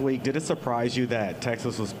last week, did it surprise you that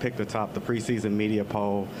Texas was picked atop the preseason media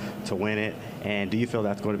poll to win it? And do you feel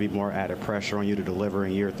that's going to be more added pressure on you to deliver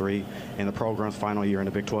in year 3 in the program's final year in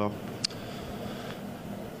the Big 12?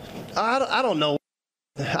 I don't know.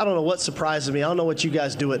 I don't know what surprises me. I don't know what you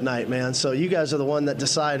guys do at night, man. So you guys are the one that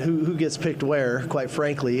decide who gets picked where, quite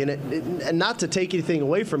frankly. And not to take anything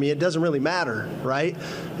away from you, it doesn't really matter, right?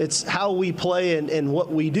 It's how we play and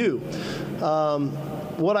what we do.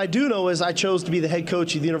 What I do know is I chose to be the head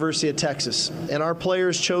coach of the University of Texas, and our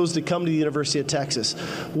players chose to come to the University of Texas.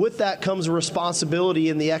 With that comes a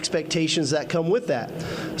responsibility and the expectations that come with that.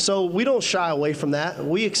 So we don't shy away from that.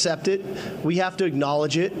 We accept it. We have to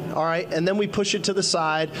acknowledge it, all right? And then we push it to the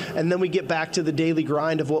side, and then we get back to the daily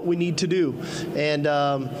grind of what we need to do. And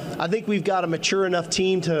I think we've got a mature enough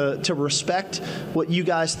team to respect what you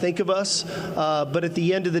guys think of us. But at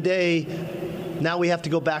the end of the day, now we have to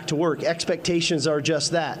go back to work. Expectations are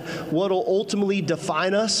just that. What will ultimately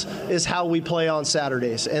define us is how we play on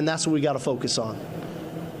Saturdays, and that's what we got to focus on.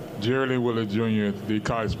 Jerry Lee Willard Jr., the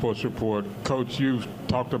College Sports Report. Coach, you've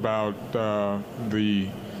talked about the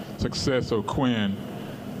success of Quinn,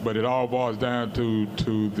 but it all boils down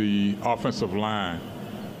to the offensive line.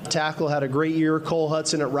 Tackle had a great year, Cole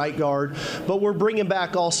Hudson at right guard, but we're bringing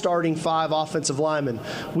back all starting 5 offensive linemen.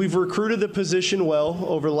 We've recruited the position well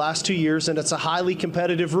over the last 2 years, and it's a highly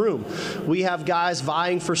competitive room. We have guys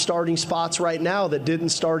vying for starting spots right now that didn't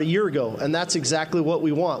start a year ago, and that's exactly what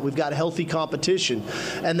we want. We've got healthy competition,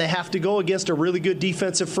 and they have to go against a really good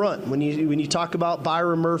defensive front. When you talk about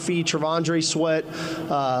Byron Murphy, Trevondre Sweat,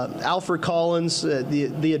 Alfred Collins,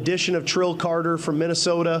 the addition of Trill Carter from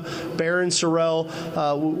Minnesota, Barron Sorrell,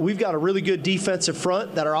 we've got a really good defensive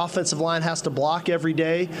front that our offensive line has to block every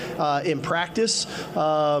day in practice.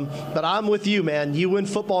 But I'm with you, man. You win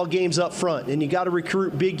football games up front, and you got to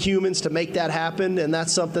recruit big humans to make that happen, and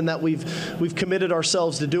that's something that we've committed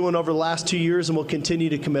ourselves to doing over the last 2 years, and we'll continue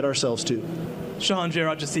to commit ourselves to. Sean J.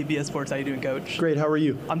 Rogers, CBS Sports. How you doing, Coach? Great. How are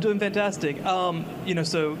you? I'm doing fantastic.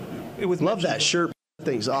 So it was love that shirt.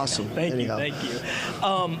 Thing's awesome. Thank you.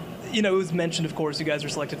 It was mentioned, of course, you guys were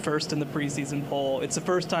selected first in the preseason poll. It's the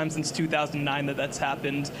first time since 2009 that's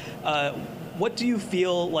happened. What do you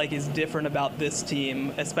feel like is different about this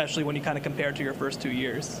team, especially when you kind of compare it to your first 2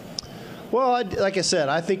 years? Well, like I said,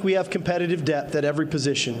 I think we have competitive depth at every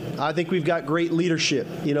position. I think we've got great leadership.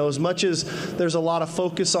 As much as there's a lot of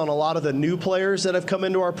focus on a lot of the new players that have come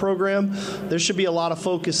into our program, there should be a lot of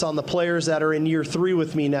focus on the players that are in year 3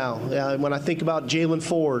 with me now. When I think about Jalen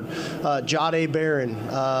Ford, Jahdae Barron,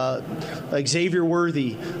 Xavier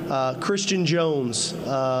Worthy, Christian Jones,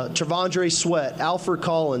 Trevondre Sweat, Alfred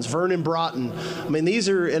Collins, Vernon Broughton. I mean, these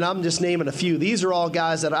are, and I'm just naming a few, these are all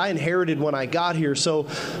guys that I inherited when I got here. So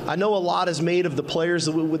I know a lot is made of the players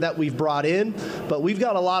that we've brought in, but we've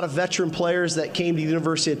got a lot of veteran players that came to the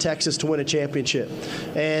University of Texas to win a championship,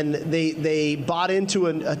 and they bought into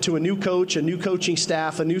a new coach, a new coaching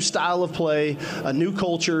staff, a new style of play, a new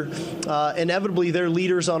culture. Inevitably, they're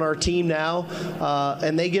leaders on our team now,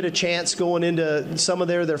 and they get a chance going into some of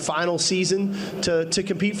their final season to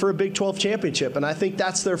compete for a Big 12 championship, and I think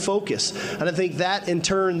that's their focus, and I think that in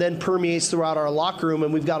turn then permeates throughout our locker room,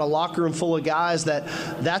 and we've got a locker room full of guys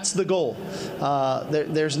that's the goal.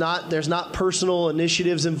 There's not personal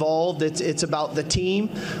initiatives involved. It's about the team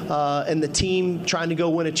and the team trying to go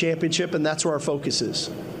win a championship, and that's where our focus is.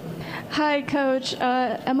 Hi, Coach.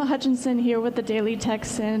 Emma Hutchinson here with the Daily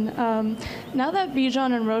Texan. Now that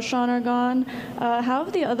Bijan and Roschon are gone, how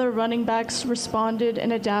have the other running backs responded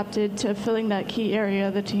and adapted to filling that key area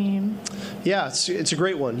of the team? Yeah, it's a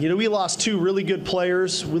great one. You know, we lost 2 really good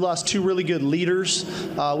players. We lost 2 really good leaders.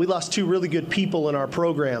 We lost 2 really good people in our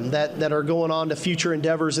program that are going on to future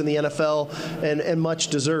endeavors in the NFL and much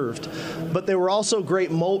deserved. But they were also great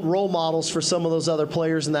role models for some of those other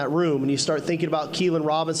players in that room. And you start thinking about Keelan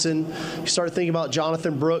Robinson, you start thinking about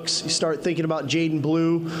Jonathan Brooks, you start thinking about Jaden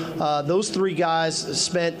Blue. Those 3 guys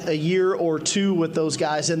spent a year or 2 with those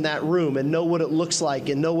guys in that room and know what it looks like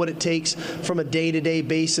and know what it takes from a day-to-day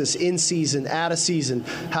basis, in season, out of season,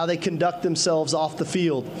 how they conduct themselves off the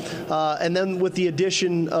field. And then with the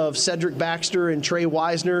addition of Cedric Baxter and Trey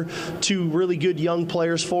Wisner, 2 really good young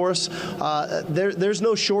players for us, there's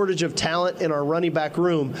no shortage of talent in our running back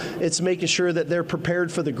room. It's making sure that they're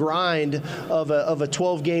prepared for the grind of a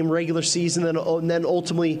 12-game regular season and then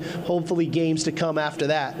ultimately, hopefully, games to come after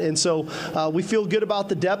that. And so we feel good about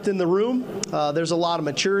the depth in the room. There's a lot of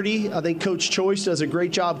maturity. I think Coach Choice does a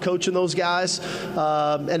great job coaching those guys,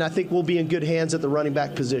 and I think we'll be in good hands at the running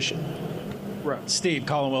back position. Steve,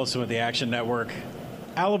 Colin Wilson with the Action Network.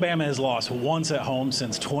 Alabama has lost once at home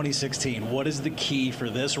since 2016. What is the key for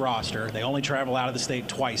this roster? They only travel out of the state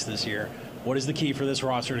twice this year. What is the key for this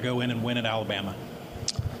roster to go in and win at Alabama?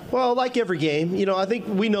 Well, like every game, you know, I think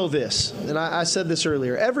we know this, and I said this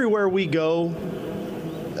earlier. Everywhere we go,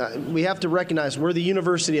 we have to recognize we're the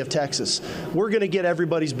University of Texas. We're going to get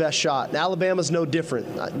everybody's best shot. And Alabama's no different.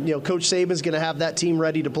 You know, Coach Saban's going to have that team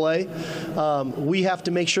ready to play. We have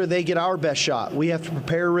to make sure they get our best shot. We have to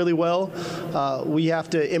prepare really well. We have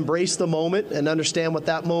to embrace the moment and understand what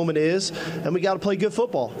that moment is. And we got to play good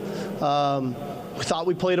football. We thought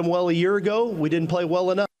we played them well a year ago. We didn't play well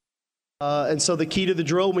enough. And so the key to the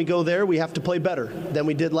drill when we go there, we have to play better than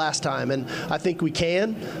we did last time. And I think we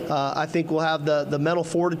can. I think we'll have the mental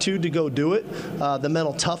fortitude to go do it, the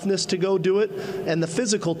mental toughness to go do it, and the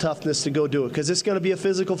physical toughness to go do it, because it's going to be a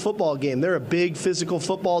physical football game. They're a big physical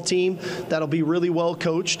football team that'll be really well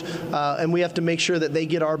coached, and we have to make sure that they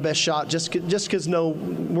get our best shot just because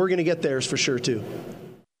we're going to get theirs for sure too.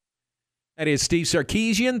 That is Steve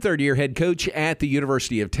Sarkisian, third-year head coach at the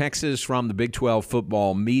University of Texas from the Big 12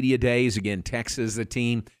 football media days. Again, Texas, the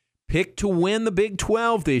team picked to win the Big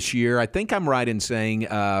 12 this year. I think I'm right in saying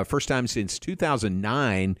first time since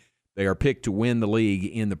 2009 they are picked to win the league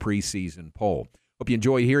in the preseason poll. Hope you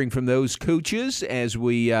enjoy hearing from those coaches as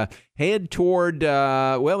we head toward,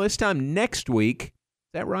 this time next week. Is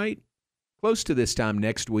that right? Close to this time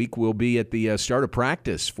next week, we'll be at the start of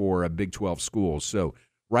practice for Big 12 schools. So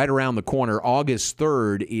right around the corner, August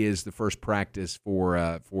 3rd is the first practice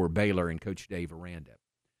for Baylor and Coach Dave Aranda.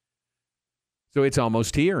 So it's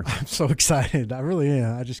almost here. I'm so excited. I really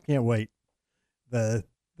am. I just can't wait. For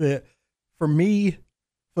me,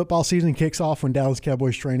 football season kicks off when Dallas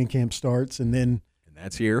Cowboys training camp starts, and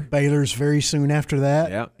that's here. Baylor's very soon after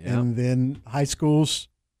that. Yeah. And then high schools,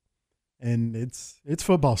 and it's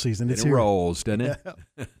football season. It's here. Rolls, doesn't it?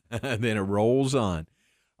 Then it rolls on.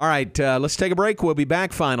 All right, let's take a break. We'll be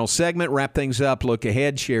back. Final segment. Wrap things up, look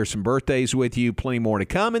ahead, share some birthdays with you. Plenty more to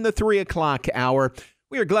come in the 3 o'clock hour.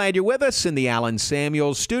 We are glad you're with us in the Allen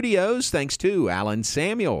Samuels studios. Thanks to Allen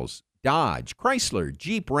Samuels, Dodge, Chrysler,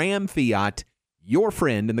 Jeep, Ram, Fiat, your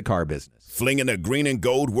friend in the car business. Flinging the green and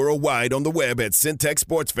gold worldwide on the web at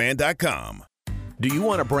syntechsportsfan.com. Do you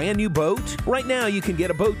want a brand new boat? Right now, you can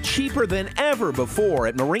get a boat cheaper than ever before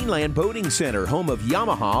at Marineland Boating Center, home of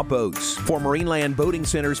Yamaha boats. For Marineland Boating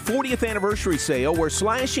Center's 40th anniversary sale, we're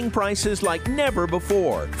slashing prices like never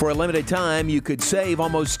before. For a limited time, you could save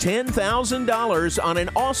almost $10,000 on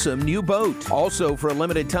an awesome new boat. Also, for a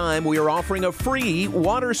limited time, we are offering a free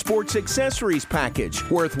water sports accessories package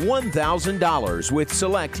worth $1,000 with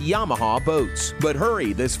select Yamaha boats. But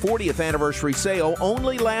hurry, this 40th anniversary sale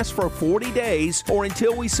only lasts for 40 days or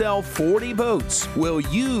until we sell 40 boats. Will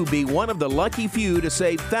you be one of the lucky few to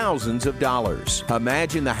save thousands of dollars?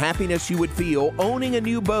 Imagine the happiness you would feel owning a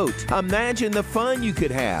new boat. Imagine the fun you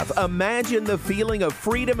could have. Imagine the feeling of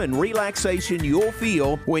freedom and relaxation you'll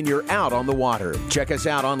feel when you're out on the water. Check us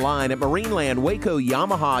out online at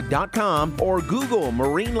marinelandwacoyamaha.com or Google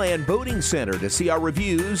Marineland Boating Center to see our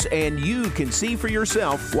reviews, and you can see for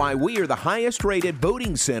yourself why we are the highest rated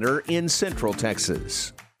boating center in Central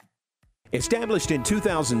Texas. Established in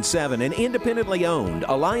 2007 and independently owned,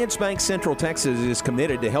 Alliance Bank Central Texas is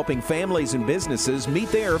committed to helping families and businesses meet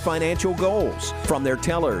their financial goals. From their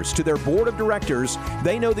tellers to their board of directors,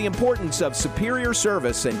 they know the importance of superior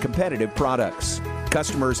service and competitive products.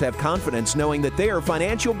 Customers have confidence knowing that their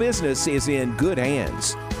financial business is in good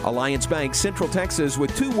hands. Alliance Bank Central Texas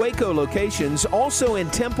with 2 Waco locations, also in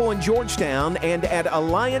Temple and Georgetown, and at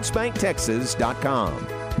alliancebanktexas.com.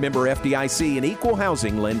 Member FDIC and equal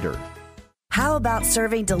housing lender. How about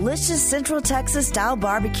serving delicious Central Texas-style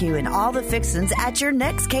barbecue and all the fixins at your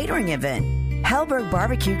next catering event? Hellberg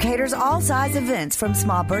Barbecue caters all size events from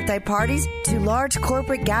small birthday parties to large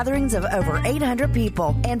corporate gatherings of over 800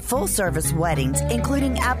 people and full-service weddings,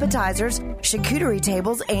 including appetizers, charcuterie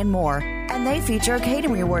tables, and more. And they feature a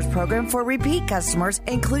catering rewards program for repeat customers,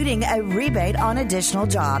 including a rebate on additional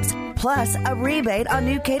jobs, plus a rebate on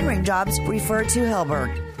new catering jobs referred to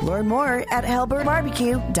Hellberg. Learn more at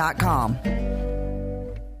hellbergbarbecue.com.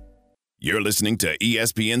 You're listening to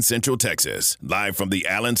ESPN Central Texas, live from the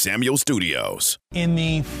Allen Samuel Studios. In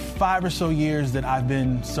the 5 or so years that I've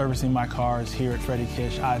been servicing my cars here at Freddie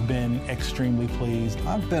Kish, I've been extremely pleased.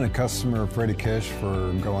 I've been a customer of Freddie Kish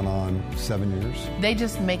for going on 7 years. They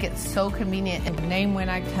just make it so convenient and name when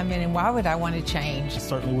I come in, and why would I want to change? I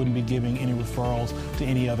certainly wouldn't be giving any referrals to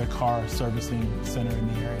any other car servicing center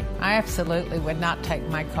in the area. I absolutely would not take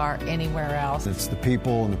my car anywhere else. It's the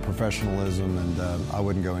people and the professionalism, and I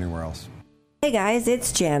wouldn't go anywhere else. Hey guys,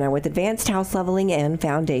 it's Jana with Advanced House Leveling and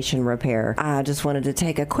Foundation Repair. I just wanted to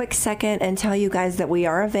take a quick second and tell you guys that we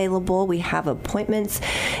are available. We have appointments.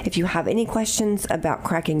 If you have any questions about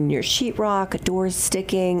cracking your sheetrock, doors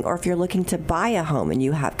sticking, or if you're looking to buy a home and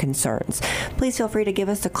you have concerns, please feel free to give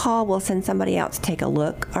us a call. We'll send somebody out to take a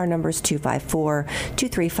look. Our number is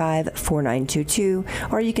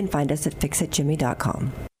 254-235-4922, or you can find us at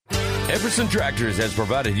fixitjimmy.com. Epperson Tractors has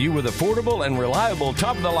provided you with affordable and reliable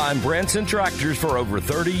top-of-the-line Branson tractors for over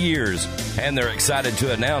 30 years. And they're excited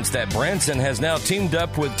to announce that Branson has now teamed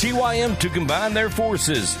up with TYM to combine their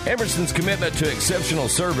forces. Epperson's commitment to exceptional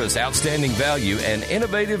service, outstanding value, and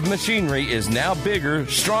innovative machinery is now bigger,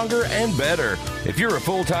 stronger, and better. If you're a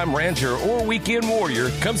full-time rancher or weekend warrior,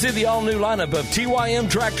 come see the all-new lineup of TYM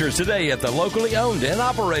tractors today at the locally owned and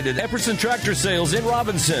operated Epperson Tractor Sales in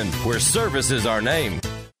Robinson, where service is our name.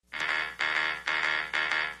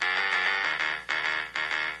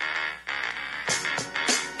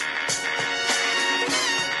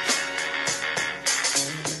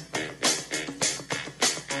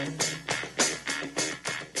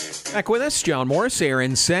 Back with us, John Morris,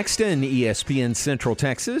 Aaron Sexton, ESPN Central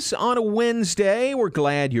Texas. On a Wednesday, we're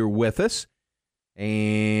glad you're with us.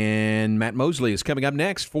 And Matt Mosley is coming up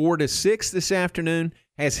next, 4 to 6 this afternoon.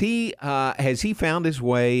 Has he found his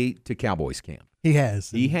way to Cowboys camp? He has.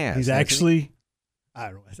 He has. He's actually,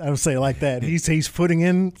 I don't say it like that. He's putting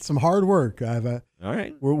in some hard work. All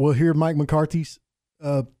right. We'll hear Mike McCarthy's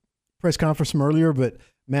press conference from earlier, but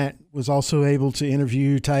Matt was also able to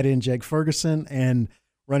interview tight end Jake Ferguson and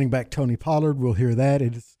running back Tony Pollard. We'll hear that.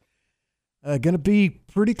 It's going to be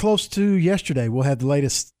pretty close to yesterday. We'll have the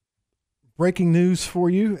latest breaking news for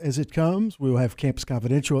you as it comes. We'll have Campus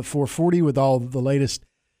Confidential at 4:40 with all the latest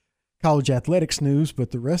college athletics news,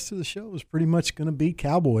 but the rest of the show is pretty much going to be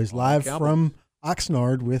Cowboys live from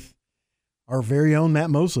Oxnard with our very own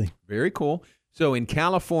Matt Mosley. Very cool. So in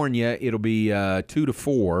California, it'll be 2 to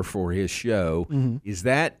 4 for his show. Mm-hmm. Is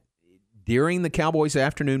that during the Cowboys'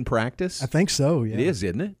 afternoon practice? I think so, yeah. It is,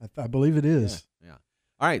 isn't it? I believe it is. Yeah.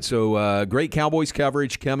 All right, so great Cowboys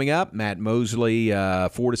coverage coming up. Matt Mosley, 4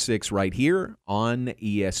 to 6 right here on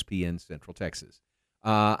ESPN Central Texas.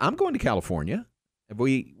 I'm going to California.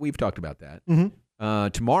 We've talked about that. Mm-hmm.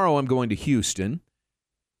 Tomorrow I'm going to Houston.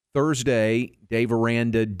 Thursday, Dave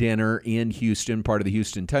Aranda dinner in Houston, part of the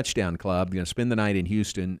Houston Touchdown Club. Going to spend the night in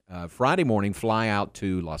Houston. Friday morning, fly out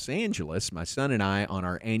to Los Angeles, my son and I, on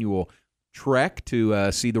our annual trek to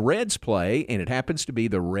see the Reds play, and it happens to be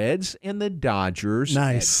the Reds and the Dodgers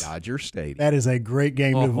at Dodger Stadium. That is a great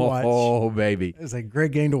game to watch. Oh, baby. It's a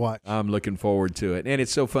great game to watch. I'm looking forward to it. And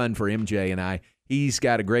it's so fun for MJ and I. He's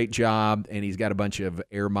got a great job, and he's got a bunch of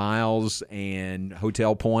air miles and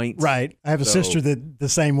hotel points. Right. I have a sister that the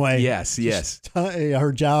same way. Yes.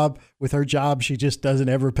 Her job, she just doesn't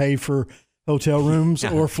ever pay for hotel rooms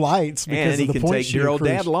or flights because and of the points. And he can take your old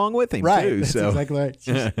dad along with him, right. too. That's exactly right.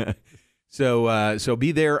 So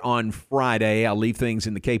be there on Friday. I'll leave things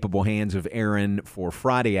in the capable hands of Aaron for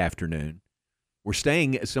Friday afternoon. We're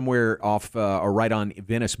staying somewhere off or right on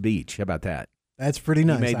Venice Beach. How about that? That's pretty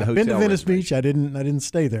nice. I've been to Venice Beach. I didn't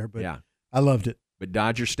stay there, but yeah. I loved it. But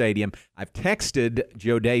Dodger Stadium. I've texted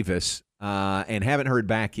Joe Davis and haven't heard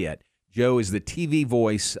back yet. Joe is the TV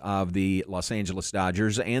voice of the Los Angeles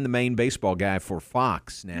Dodgers and the main baseball guy for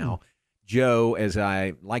Fox now. Joe, as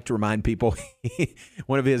I like to remind people,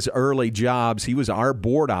 one of his early jobs, he was our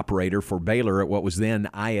board operator for Baylor at what was then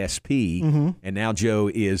ISP, and now Joe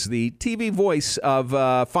is the TV voice of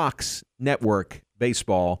Fox Network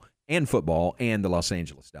Baseball and football and the Los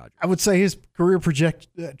Angeles Dodgers. I would say his career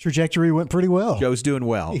trajectory went pretty well. Joe's doing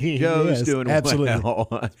well. Joe's doing absolutely well.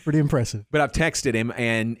 It's pretty impressive. But I've texted him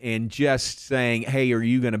and just saying, hey, are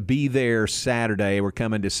you going to be there Saturday? We're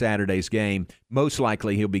coming to Saturday's game. Most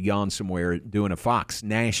likely he'll be gone somewhere doing a Fox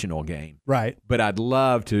national game. Right. But I'd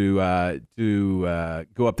love to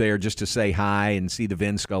go up there just to say hi and see the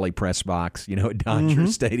Vin Scully press box, at Dodger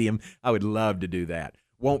Stadium. I would love to do that.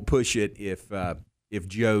 Won't push it if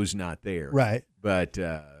Joe's not there. Right. But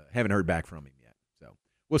haven't heard back from him yet. So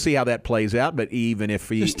we'll see how that plays out. But even if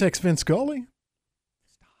he... Just text Vin Scully.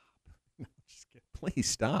 Stop. Please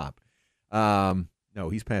stop. No,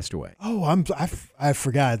 he's passed away. Oh, I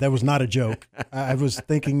forgot. That was not a joke. I was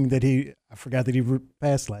thinking that I forgot that he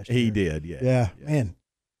passed last year. He did, yeah. Yeah, man.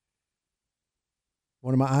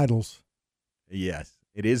 One of my idols. Yes,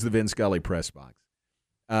 it is the Vin Scully press box.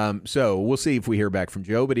 So we'll see if we hear back from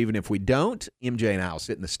Joe, but even if we don't, MJ and I will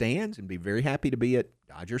sit in the stands and be very happy to be at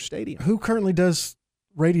Dodger Stadium. Who currently does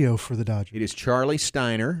radio for the Dodgers? It is Charlie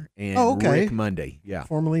Steiner and Rick Monday. Yeah.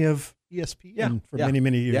 Formerly of ESPN for many,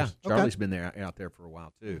 many years. Yeah, Charlie's been out there for a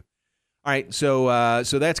while too. All right, so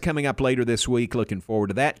that's coming up later this week. Looking forward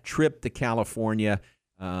to that trip to California.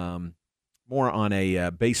 More on a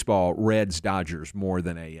baseball Reds-Dodgers more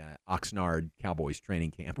than a Oxnard Cowboys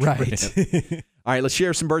training camp. Right. All right, let's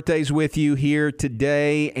share some birthdays with you here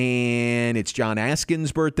today, and it's John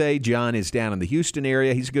Askin's birthday. John is down in the Houston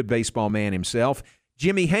area. He's a good baseball man himself.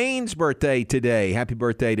 Jimmy Haynes' birthday today. Happy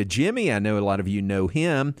birthday to Jimmy. I know a lot of you know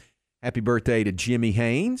him. Happy birthday to Jimmy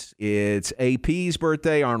Haynes. It's AP's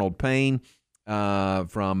birthday, Arnold Payne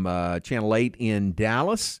from Channel 8 in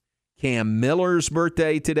Dallas. Cam Miller's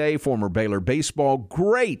birthday today, former Baylor baseball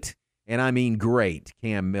great, and I mean great,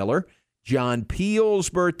 Cam Miller. John Peel's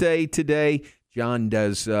birthday today. John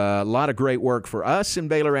does a lot of great work for us in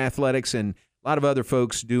Baylor Athletics and a lot of other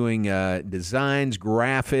folks doing designs,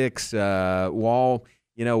 graphics, wall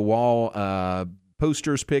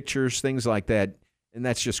posters, pictures, things like that. And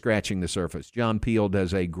that's just scratching the surface. John Peel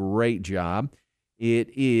does a great job. It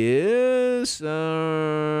is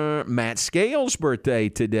Matt Scales' birthday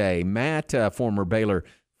today. Matt, former Baylor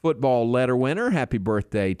football letter winner. Happy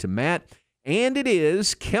birthday to Matt. And it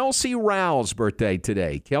is Kelsey Rowell's birthday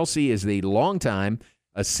today. Kelsey is the longtime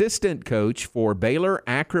assistant coach for Baylor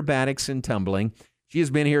Acrobatics and Tumbling. She has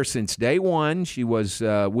been here since day one. She was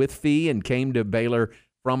with Fee and came to Baylor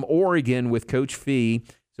from Oregon with Coach Fee.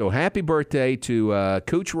 So happy birthday to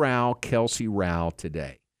Coach Rowell, Kelsey Rowell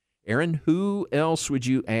today. Aaron, who else would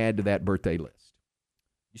you add to that birthday list?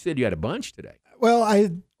 You said you had a bunch today. Well, a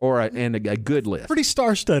good list. Pretty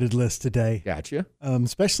star-studded list today. Gotcha.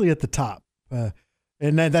 Especially at the top.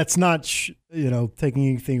 And that's not, taking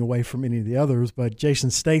anything away from any of the others, but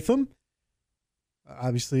Jason Statham,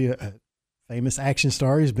 obviously a famous action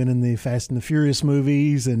star. He's been in the Fast and the Furious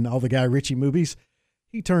movies and all the Guy Ritchie movies.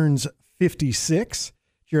 He turns 56.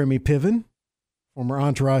 Jeremy Piven, former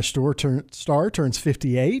Entourage star, turns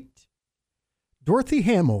 58. Dorothy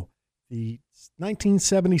Hamill, the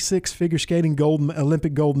 1976 figure skating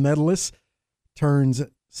Olympic gold medalist, turns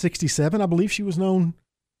 67. I believe she was known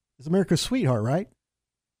as America's sweetheart, right?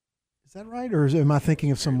 Is that right, or am I thinking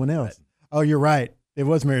of someone else? Oh, you're right. It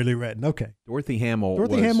was Mary Lou Retton. Okay. Dorothy Hamill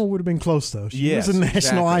would have been close, though. She was a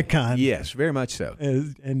national icon. Yes, very much so.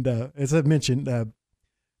 And as I mentioned, a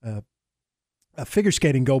figure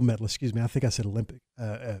skating gold medalist, excuse me, I think I said Olympic,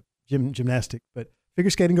 gymnastic, but figure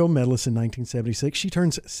skating gold medalist in 1976. She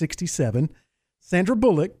turns 67. Sandra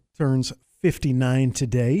Bullock turns 59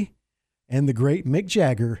 today. And the great Mick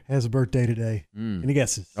Jagger has a birthday today. Any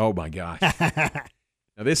guesses? Oh, my gosh.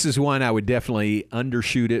 Now, this is one I would definitely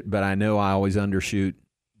undershoot it, but I know I always undershoot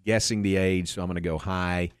guessing the age, so I'm going to go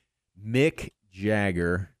high. Mick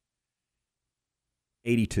Jagger,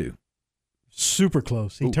 82. Super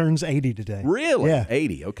close. He turns 80 today. Really? Yeah.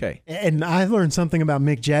 80, okay. And I learned something about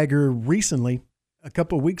Mick Jagger recently, a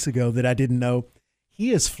couple of weeks ago, that I didn't know.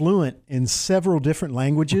 He is fluent in several different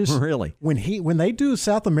languages. Really? When they do a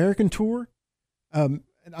South American tour,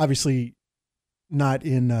 obviously not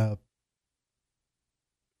in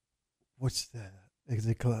what's that? Is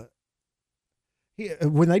it called?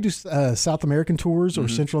 When they do South American tours or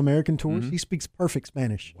Central American tours, he speaks perfect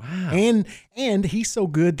Spanish. Wow. And he's so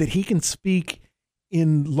good that he can speak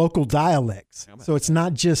in local dialects. So it's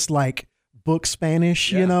not just like book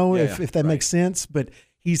Spanish, if that makes sense. But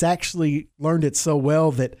he's actually learned it so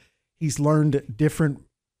well that he's learned different,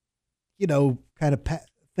 kind of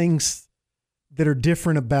things that are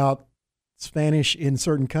different about Spanish in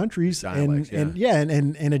certain countries, dialects,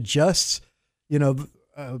 and adjusts,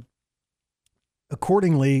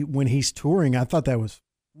 accordingly when he's touring. I thought that was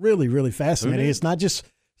really, really fascinating. It's not just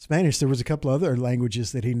Spanish, there was a couple other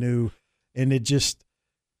languages that he knew, and it just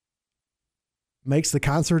makes the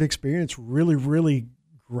concert experience really, really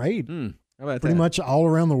great. How about Pretty that? much all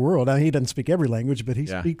around the world. He doesn't speak every language, but he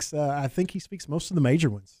speaks, I think he speaks most of the major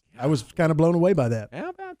ones. I was kind of blown away by that. How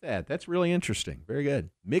about that? That's really interesting. Very good.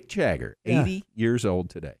 Mick Jagger, 80 years old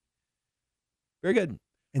today. Very good.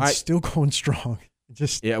 And still going strong.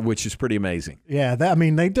 Which is pretty amazing. Yeah,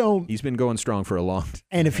 they don't. He's been going strong for a long time.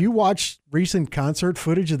 And if you watch recent concert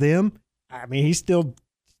footage of them, he's still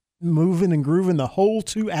moving and grooving the whole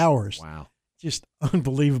 2 hours. Wow. Just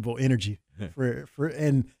unbelievable energy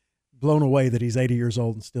and blown away that he's 80 years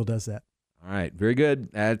old and still does that. All right, very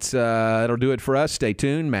good. That'll do it for us. Stay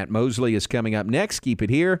tuned. Matt Mosley is coming up next. Keep it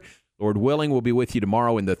here. Lord willing, we'll be with you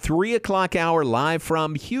tomorrow in the 3 o'clock hour live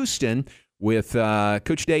from Houston with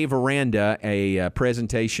Coach Dave Aranda, a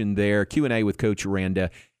presentation there, Q&A with Coach Aranda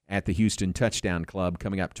at the Houston Touchdown Club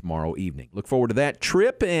coming up tomorrow evening. Look forward to that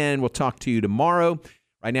trip, and we'll talk to you tomorrow.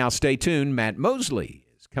 Right now, stay tuned. Matt Mosley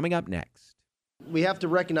is coming up next. We have to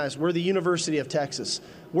recognize we're the University of Texas.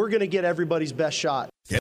 We're going to get everybody's best shot.